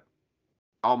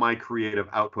 all my creative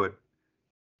output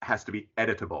has to be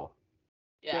editable.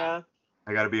 Yeah.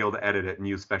 I got to be able to edit it and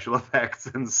use special effects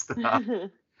and stuff.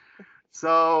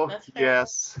 So,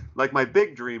 yes, like my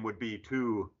big dream would be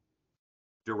to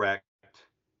direct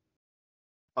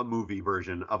a movie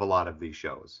version of a lot of these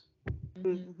shows.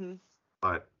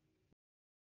 But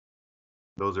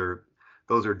those are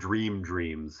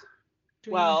dreams.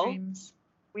 Dreams.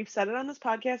 We've said it on this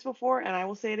podcast before, and I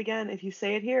will say it again. If you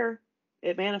say it here,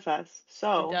 it manifests.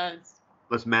 So It does.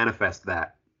 Let's manifest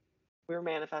that. We're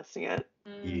manifesting it.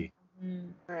 Yeah.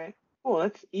 All right. Cool.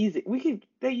 That's easy. You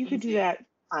could do Easy. that.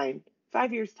 Fine.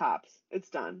 5 years tops. It's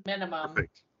done. Minimum.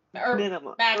 Perfect. Or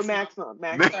Minimum. maximum. Or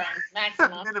maximum. Sorry,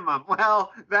 maximum. Minimum.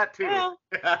 Well, that too.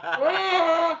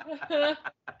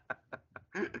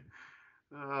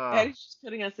 Well. Eddie's just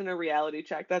putting us in a reality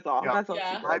check. That's all. Yeah. That's all.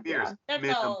 Yeah. She does. 5 years. That's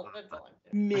Minimum. all I'm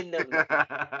doing. Minimum.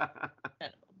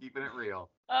 Keeping it real.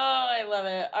 Oh, I love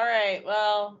it. All right.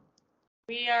 Well,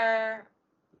 we are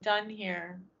done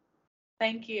here.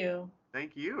 Thank you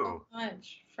Thank you. so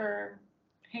much for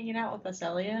hanging out with us,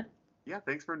 Elliott. Yeah,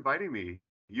 thanks for inviting me.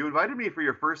 You invited me for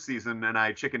your first season, and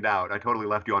I chickened out. I totally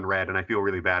left you on red, and I feel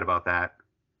really bad about that.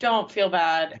 Don't feel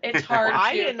bad. It's hard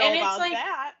I to. didn't know and about it's like,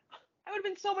 that. I would have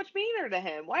been so much meaner to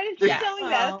him. Why didn't you Yeah. tell me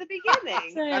that at the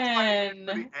beginning? That's why I waited to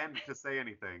listen. the end to say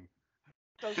anything.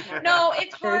 So smart. No,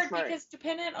 it's Very hard smart. because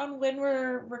dependent on when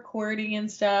we're recording and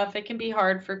stuff, it can be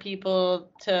hard for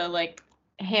people to like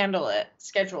handle it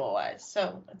schedule wise.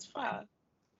 So it's fine.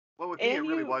 Well, with me, it And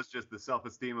really you- was just the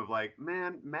self-esteem of like,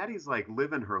 man, Maddie's like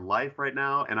living her life right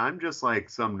now, and I'm just like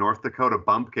some North Dakota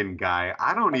bumpkin guy.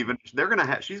 I don't even.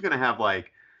 She's gonna have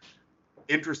like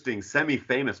interesting,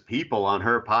 semi-famous people on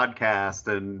her podcast,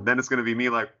 and then it's gonna be me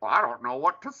like, I don't know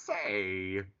what to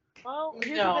say. Well,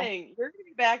 here's No. the thing. You're going to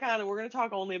be back on and we're going to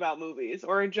talk only about movies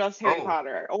or just Harry Oh.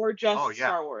 Potter or just Oh, yeah.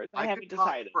 Star Wars. I haven't could talk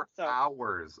decided. for So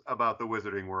hours about the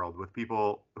Wizarding World with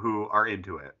people who are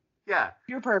into it. Yeah,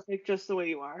 you're perfect just the way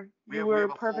you are. We You have were a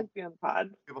whole- perfect to be on the pod.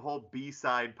 we have a whole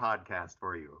B-side podcast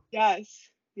for you.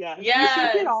 Yes. Yes. We should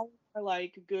Yes. get all our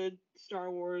like good Star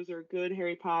Wars or good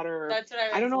Harry Potter. Or, That's what I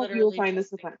was I don't know if you'll literally find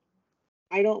just this thinking. offensive.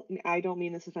 I don't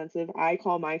mean this offensive. I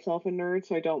call myself a nerd,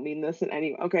 so I don't mean this in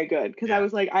any. Okay, good. Because Yeah. I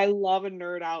was like, I love a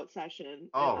nerd out session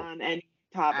Oh, on any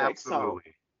topic. So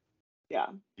Absolutely. yeah.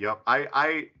 Yep.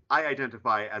 I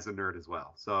identify as a nerd as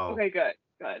well. So Okay, good,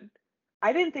 good.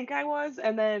 I didn't think I was,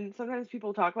 and then sometimes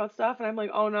people talk about stuff, and I'm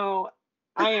like, oh no,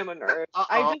 I am a nerd. Uh-oh,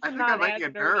 I just I am think I not might as be a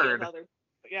nerdy nerd. as other people.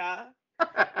 Yeah,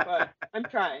 but I'm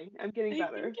trying. I'm getting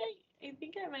better. I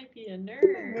think I might be a I'm a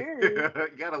nerd.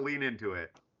 nerd. You gotta lean into it.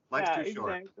 Life's Yeah, too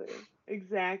short.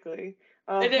 exactly. It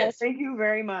Well, is. thank you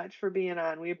very much for being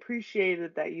on. We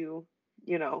appreciated that you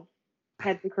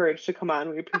had the courage to come on.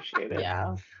 We appreciate it.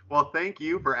 Yeah. Well, thank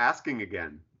you for asking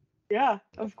again. Yeah,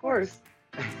 of course.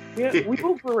 We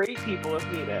will berate people if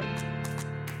needed.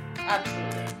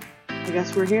 Absolutely. I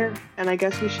guess we're here, and I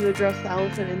guess we should address the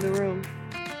elephant in the room.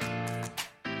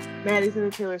 Maddie's in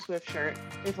a Taylor Swift shirt.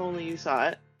 If only you saw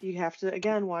it. You have to,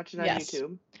 again, watch it on Yes.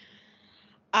 YouTube.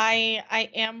 I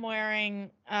am wearing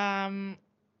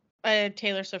a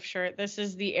Taylor Swift shirt. This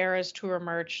is the Eras Tour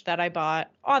merch that I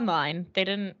bought online. They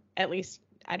didn't, at least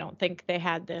I don't think they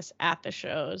had this at the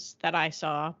shows that I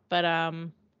saw. But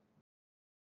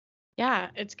yeah,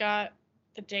 it's got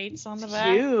the dates on the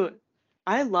back. Cute.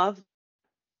 I love.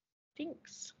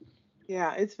 Thanks.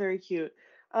 Yeah, it's very cute.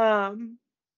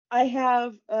 I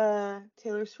have a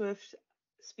Taylor Swift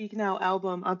Speak Now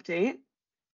album update.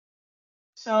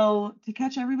 So to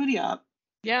catch everybody up,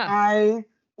 Yeah. I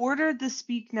ordered the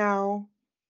Speak Now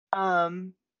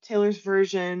Taylor's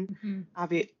version, Mhm.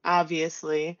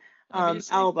 obviously,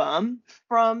 Obviously. album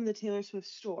from the Taylor Swift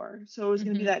store. So it was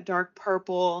going to be Mhm. that dark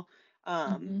purple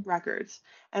Mhm. records.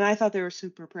 And I thought they were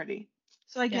super pretty.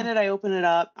 So I get Yeah. it. I open it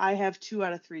up. I have 2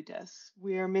 out of 3 discs.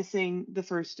 We are missing the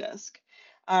first disc.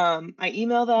 I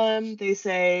email them. They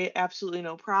say, absolutely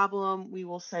no problem. We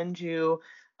will send you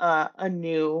a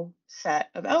new set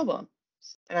of albums.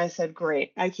 And I said,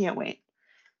 great. I can't wait.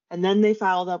 And then they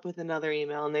followed up with another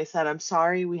email and they said, I'm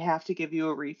sorry, we have to give you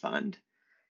a refund.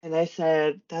 And I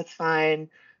said, that's fine.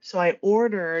 So I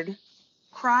ordered,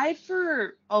 cried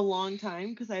for a long time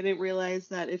because I didn't realize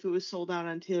that if it was sold out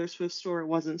on Taylor Swift store, it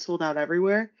wasn't sold out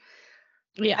everywhere.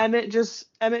 Yeah. Emmett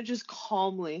just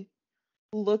calmly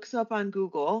looks up on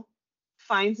Google,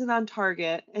 finds it on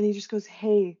Target, and he just goes,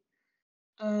 hey,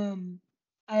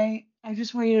 I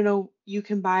just want you to know you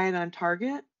can buy it on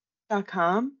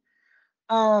Target.com.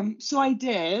 So I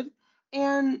did,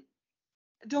 and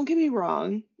don't get me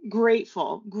wrong,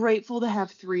 grateful to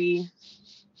have 3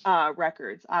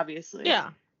 records, obviously.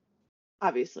 Yeah.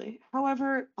 Obviously.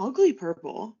 However, ugly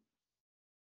purple,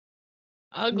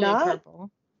 Ugly Not-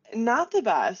 purple. not the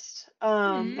best.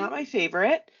 Mhm. Not my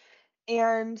favorite.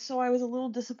 And so I was a little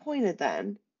disappointed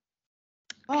then.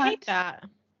 I hate But that.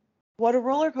 what a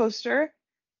roller coaster.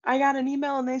 I got an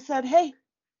email and they said, hey,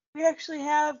 we actually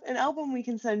have an album we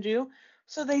can send you.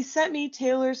 So they sent me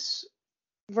Taylor's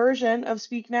version of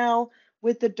Speak Now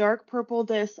with the dark purple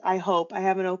disc. I hope. I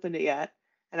haven't opened it yet.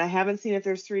 and I haven't seen if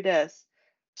there's 3 discs.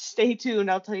 Stay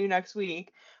tuned. I'll tell you next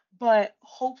week. But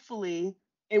hopefully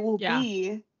it will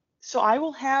be. So I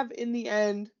will have in the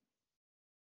end,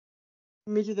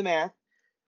 let me do the math.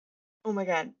 Oh my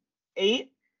God.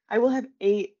 8? I will have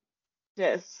 8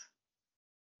 discs.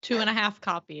 2.5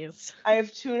 copies. I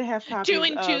have 2.5 copies. 2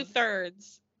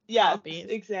 2/3. Yeah, copies.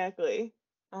 Exactly.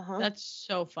 That's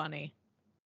so funny.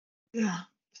 Yeah.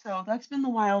 So that's been the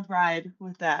wild ride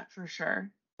with that for sure.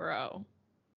 Bro.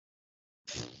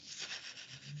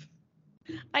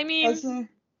 I mean,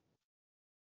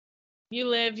 you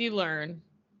live, you learn.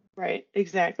 Right,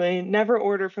 exactly. Never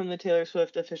order from the Taylor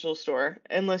Swift official store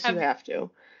unless you have to.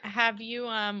 Have you,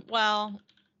 well,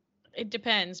 it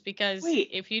depends because Wait.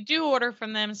 if you do order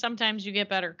from them, sometimes you get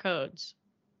better codes.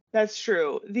 That's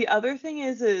true. The other thing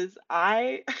is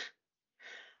I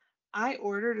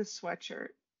ordered a sweatshirt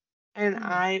and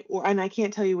I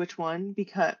can't tell you which one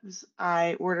because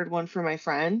I ordered one for my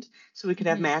friend so we could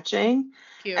have matching.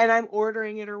 Cute. And I'm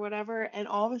ordering it or whatever, and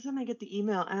all of a sudden I get the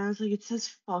email and I was like, it says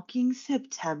fucking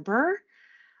September?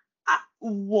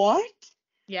 What?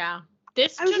 Yeah.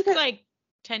 This took like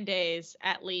 10 days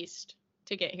at least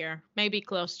to get here. Maybe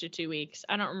close to 2 weeks.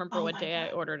 I don't remember what day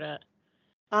I ordered it.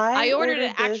 I ordered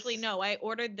it actually, no, I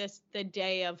ordered this the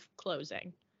day of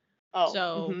closing. Oh.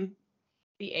 So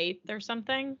the 8th or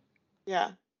something.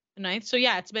 Yeah. The 9th. So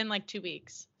yeah, it's been like 2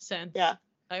 weeks since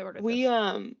I ordered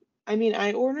this. I mean,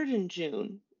 I ordered in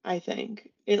June, I think.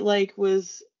 It like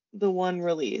was the one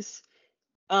release.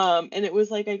 And it was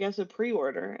like, I guess, a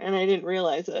pre-order, and I didn't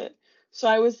realize it. So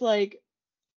I was like,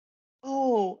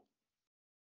 oh,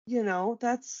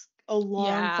 that's a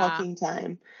long fucking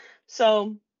time.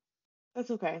 So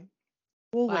that's okay.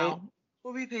 We'll wait.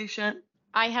 We'll be patient.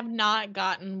 I have not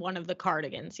gotten one of the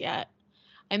cardigans yet.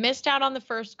 I missed out on the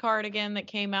first cardigan that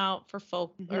came out for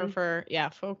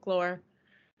folklore.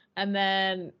 And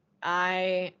then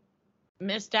I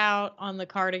missed out on the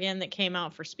cardigan that came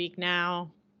out for Speak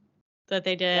Now that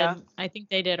they did. Yeah. I think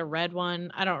they did a red one.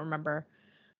 I don't remember.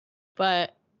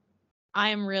 But I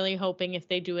am really hoping if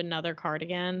they do another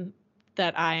cardigan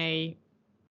that I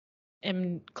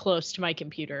am close to my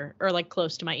computer or like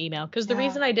close to my email. Because the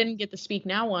reason I didn't get the Speak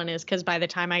Now one is because by the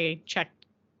time I checked,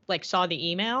 like saw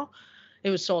the email, it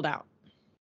was sold out.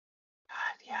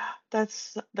 God, yeah.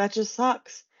 That just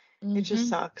sucks. It just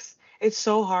sucks. It's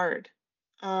so hard.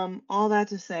 All that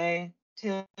to say,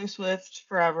 Taylor Swift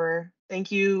forever.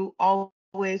 Thank you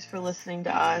always for listening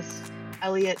to us.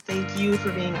 Elliott, thank you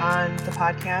for being on the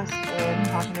podcast and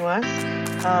talking to us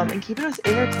and keeping us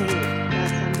entertained on a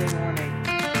Sunday morning.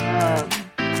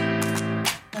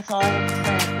 That's all I have